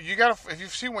right. You gotta. If you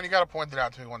see one, you gotta point it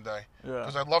out to me one day. Yeah.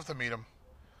 Because I'd love to meet him.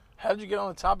 How did you get on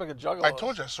the topic of Juggalos? I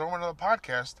told you I saw him on another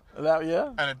podcast.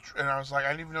 Yeah. And I was like, I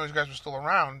didn't even know these guys were still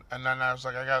around. And then I was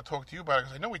like, I gotta talk to you about it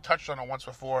because I know we touched on it once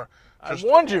before. I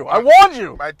warned you.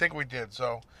 I think we did.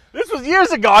 So this was years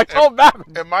ago. I told Matt.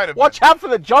 It might have. Watch out for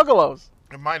the Juggalos.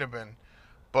 It might have been,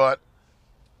 but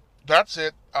that's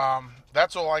it.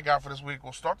 That's all I got for this week.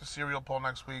 We'll start the cereal poll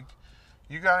next week.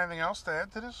 You got anything else to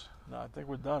add to this? No, I think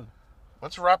we're done.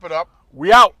 Let's wrap it up.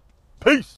 We out. Peace.